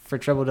stuff for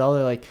triple double.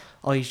 They're like,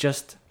 oh, he's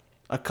just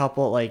a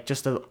couple, like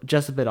just a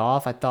bit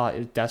off. I thought it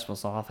was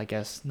decimals off. I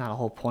guess not a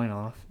whole point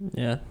off.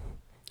 Yeah.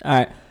 All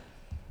right.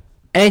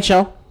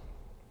 NHL.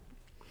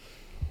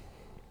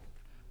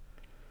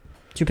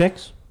 2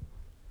 picks.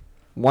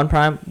 1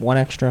 prime, 1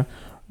 extra.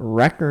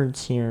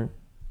 Records here.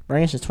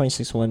 Brandon has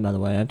 26 win, by the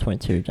way. I have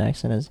 22.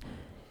 Jackson has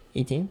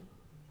 18?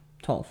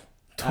 12.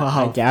 12.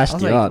 I gassed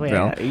you up,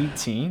 bro.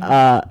 18.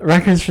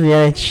 Records for the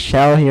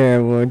NHL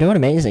here. We're doing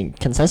amazing.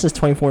 Consensus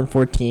 24 and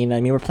 14.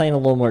 I mean, we're playing a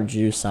little more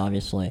juice,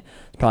 obviously.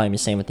 It's probably the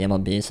same with the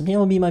MLB. So the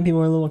MLB might be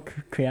more a little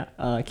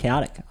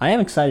chaotic. I am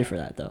excited for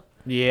that, though.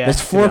 Yeah.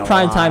 There's 4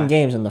 primetime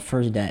games on the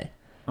first day.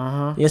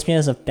 Uh-huh. ESPN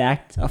has a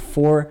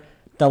 4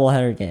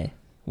 doubleheader game.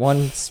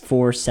 1,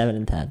 4, 7,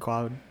 and 10.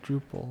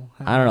 Quadruple.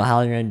 I don't know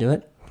how they're gonna do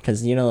it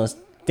because those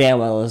damn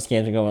well those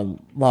games are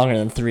going longer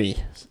than 3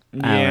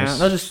 Yeah, hours.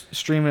 they'll just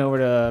stream it over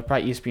to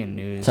probably ESPN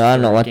News. So I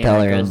don't know for a what the game hell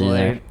that they're gonna goes do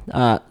late.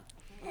 there.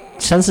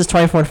 Census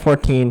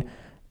 24-14.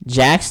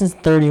 Jackson's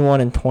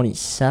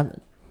 31-27,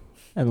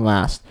 and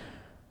last.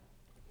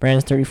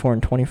 Brandon's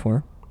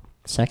 34-24,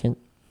 second.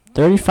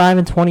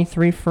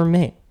 35-23 for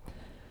me.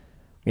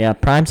 We have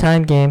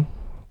primetime game.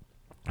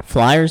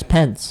 Flyers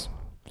Pens.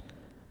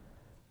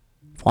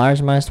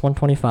 Flyers minus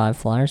 125.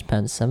 Flyers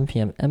Pens 7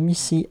 p.m.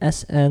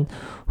 NBCSN.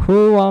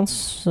 Who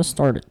wants to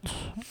start it?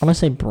 I'm gonna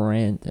say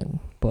Brandon,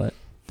 but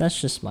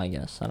that's just my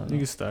guess. I don't know. You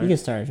can start. You can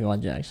start if you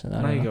want Jackson. I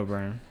Now don't you know. go,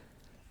 Brian.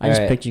 I just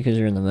Alright. picked you because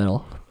you're in the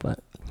middle, but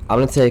I'm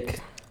gonna take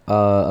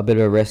a bit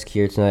of a risk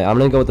here tonight. I'm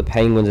gonna go with the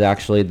Penguins.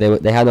 Actually,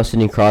 they have no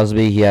Sidney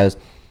Crosby. He has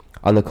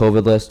on the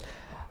COVID list.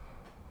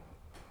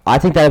 I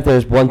think that if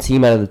there's one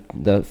team out of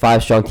the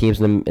 5 strong teams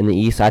in the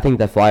East, I think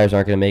the Flyers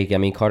aren't gonna make it. I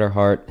mean, Carter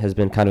Hart has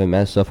been kind of a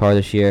mess so far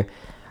this year.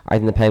 I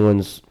think the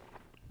Penguins,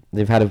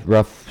 they've had a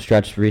rough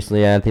stretch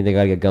recently. And I think they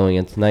gotta get going.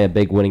 And tonight, a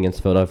big win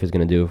against Philadelphia is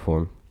gonna do it for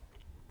them.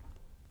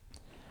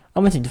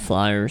 I'm gonna take the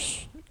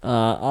Flyers.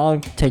 I'll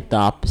take the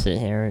opposite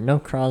here. No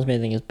Crosby, I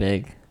think is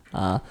big.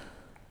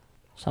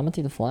 So I'm gonna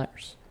take the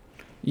Flyers.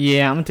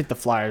 Yeah, I'm gonna take the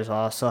Flyers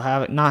also.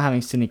 Not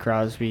having Sidney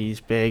Crosby is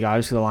big.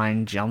 Obviously, the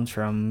line jumped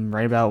from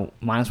right about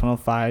minus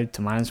 105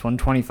 to minus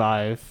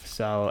 125.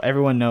 So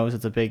everyone knows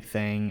it's a big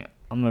thing.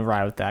 I'm gonna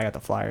ride with that. I got the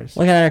Flyers.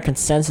 Looking at our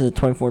consensus at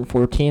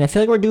 24-14, I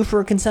feel like we're due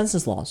for a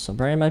consensus loss. So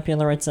Brian might be on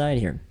the right side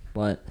here,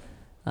 but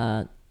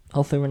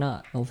hopefully we're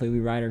not. Hopefully we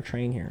ride our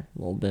train here a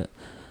little bit.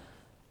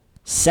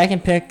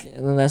 Second pick,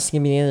 and that's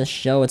gonna be the end of the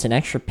show. It's an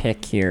extra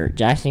pick here.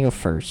 Jackson, you go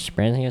first.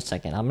 Brandon, you go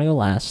second. I'm gonna go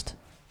last.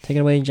 Take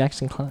it away,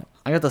 Jackson Klein.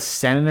 I got the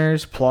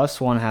Senators plus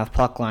 1.5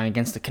 puck line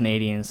against the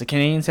Canadians. The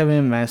Canadians have been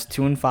a mess,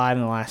 2-5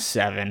 in the last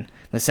 7.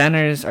 The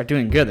Senators are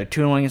doing good. They're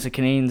 2-1 against the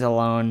Canadians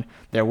alone.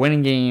 They're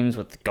winning games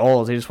with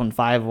goals. They just won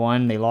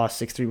 5-1. They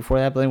lost 6-3 before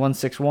that, but they won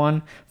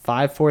 6-1.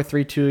 5-4,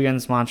 3-2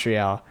 against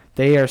Montreal.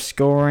 They are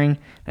scoring.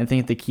 I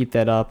think if they keep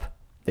that up,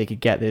 they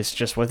could get this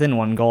just within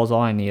 1 goal is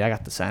all I need. I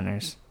got the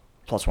Senators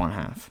plus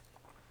 1.5.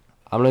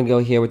 I'm gonna go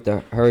here with the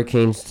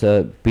Hurricanes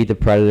to beat the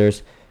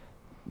Predators.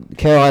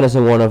 Carolina's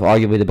in one of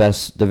arguably the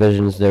best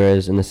divisions there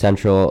is in the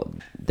Central.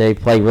 They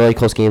play really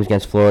close games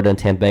against Florida and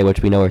Tampa Bay,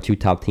 which we know are 2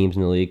 top teams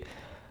in the league.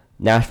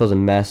 Nashville's a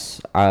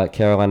mess.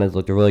 Carolina's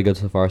looked really good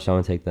so far, so I'm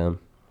going to take them.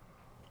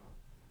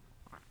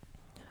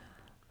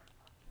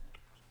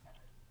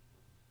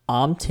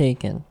 I'm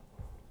taking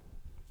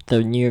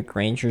the New York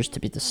Rangers to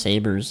beat the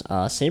Sabres.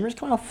 Sabres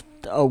coming off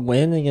a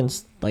win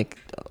against, they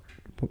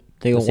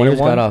The go Sabres 1-1.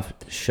 got off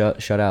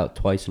shut out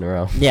twice in a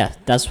row. Yeah,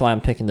 that's why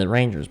I'm picking the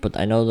Rangers. But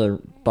I know the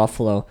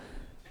Buffalo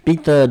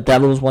beat the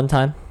Devils one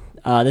time.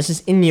 This is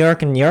in New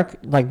York, and New York,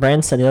 like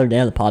Brandon said the other day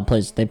on the pod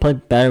plays, they play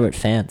better with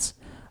fans,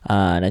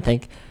 and I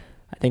think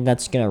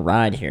that's gonna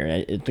ride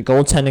here. The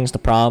goaltending's the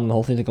problem.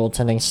 Hopefully the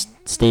goaltending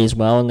stays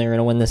well, and they're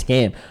gonna win this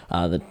game.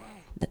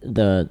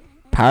 The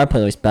power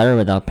play looks better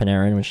without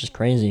Panarin, which is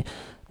crazy.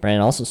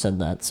 Brandon also said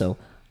that, so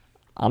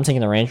I'm taking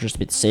the Rangers to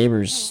beat the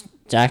Sabres.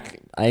 Jack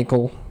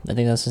Eichel, I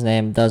think that's his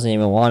name, doesn't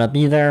even want to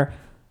be there.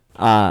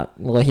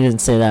 Well, he didn't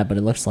say that, but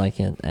it looks like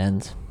it,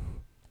 and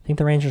I think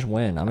the Rangers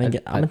win. I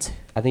think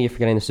you're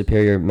forgetting the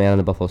superior man on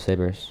the Buffalo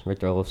Sabres,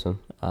 Victor Olofsson.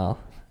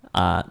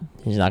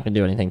 He's not gonna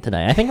do anything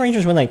today. I think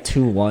Rangers win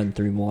 2-1,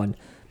 3-1,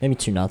 maybe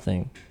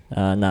 2-0.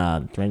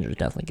 The Rangers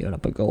definitely give it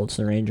up a goal to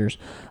the Rangers.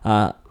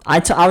 I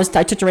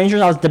took the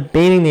Rangers. I was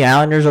debating the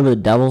Islanders over the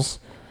Devils,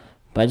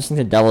 but I just think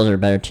the Devils are a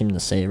better team than the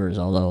Sabres,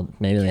 although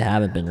maybe they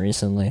haven't been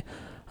recently.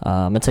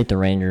 I'm gonna take the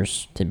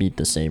Rangers to beat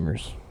the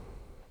Sabres.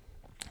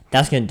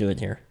 That's gonna do it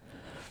here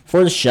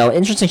for the show.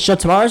 Interesting show.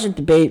 Tomorrow's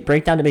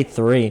breakdown debate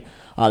 3.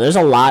 There's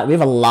a lot. We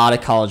have a lot of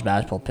college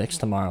basketball picks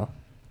tomorrow.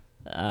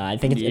 I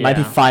think it might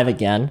be 5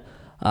 again.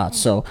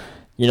 So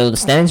the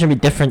standings are gonna be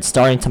different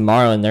starting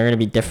tomorrow, and they're gonna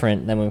be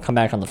different than when we come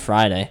back on the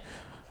Friday.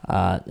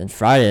 And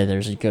Friday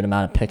there's a good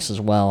amount of picks as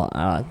well.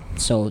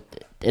 So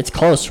it's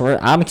close.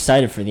 I'm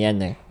excited for the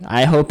ending.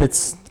 I hope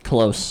it's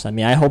close. I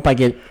mean, I hope I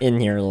get in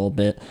here a little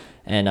bit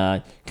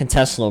and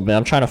contest a little bit.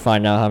 I'm trying to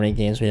find out how many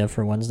games we have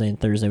for Wednesday and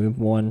Thursday. We've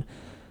 1,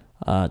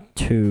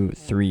 2,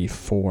 3,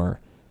 4,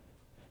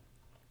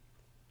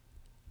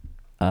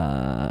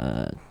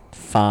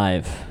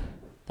 5.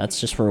 That's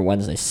just for a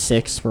Wednesday.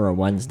 6 for a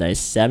Wednesday.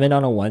 7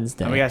 on a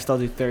Wednesday. And we gotta still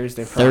do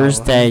Thursday.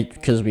 Thursday,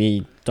 because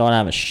we don't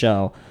have a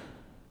show.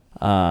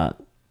 8,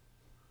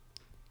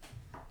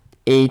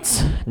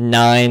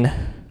 9. I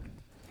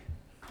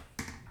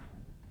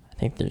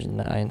think there's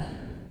 9.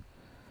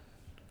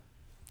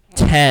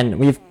 10.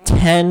 We have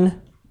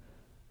 10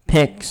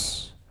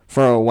 picks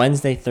for a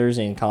Wednesday,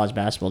 Thursday in college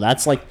basketball.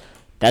 That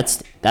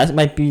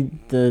might be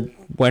the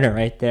winner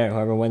right there.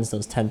 Whoever wins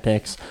those 10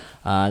 picks.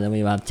 Then we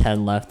have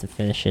 10 left to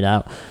finish it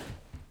out.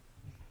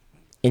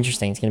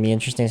 Interesting. It's going to be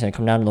interesting. It's going to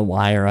come down to the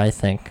wire, I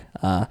think.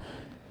 College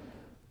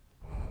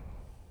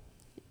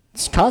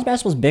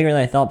basketball is bigger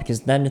than I thought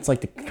because then it's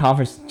like the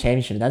conference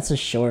championship. That's a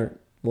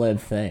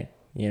short-lived thing.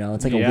 You know,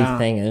 it's like a Yeah. week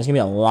thing, and there's gonna be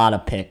a lot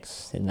of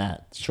picks in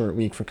that short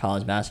week for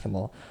college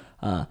basketball.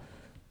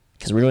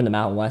 Because we're doing the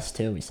Mountain West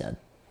too. We said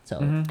so,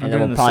 We're and then doing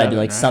we'll the probably do seven,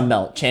 like right? Sun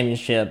Belt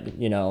Championship.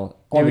 You know,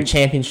 all Yeah, the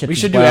championships. We as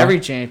should well. do every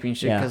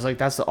championship Yeah. because like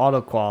that's the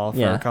auto qual for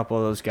Yeah. a couple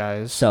of those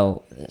guys.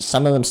 So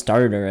some of them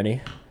started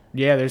already.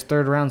 Yeah, there's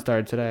third round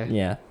started today.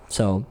 Yeah.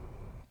 So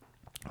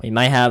we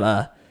might have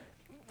a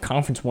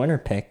conference winner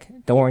pick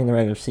during the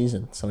regular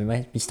season. So we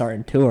might be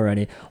starting 2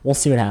 already. We'll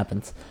see what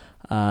happens.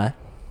 I've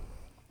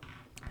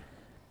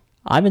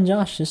been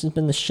Josh. This has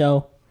been the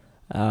show.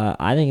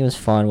 I think it was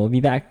fun. We'll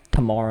be back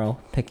tomorrow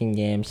picking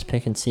games,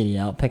 picking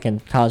CDL, picking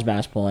college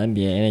basketball,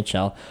 NBA,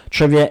 NHL,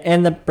 trivia,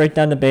 and the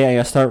breakdown debate. I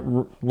got to start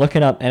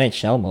looking up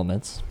NHL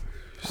moments.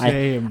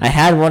 Same. I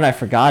had one. I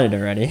forgot it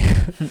already.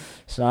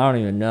 So I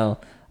don't even know.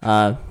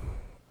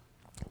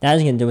 That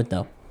is going to do it,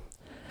 though.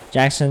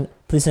 Jackson,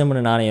 please send him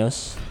an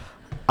adios.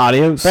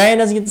 Adios. Brandon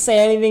doesn't get to say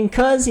anything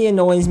because he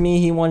annoys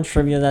me. He won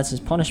trivia. That's his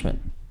punishment.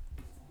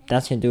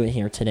 That's going to do it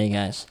here today,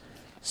 guys.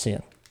 See ya.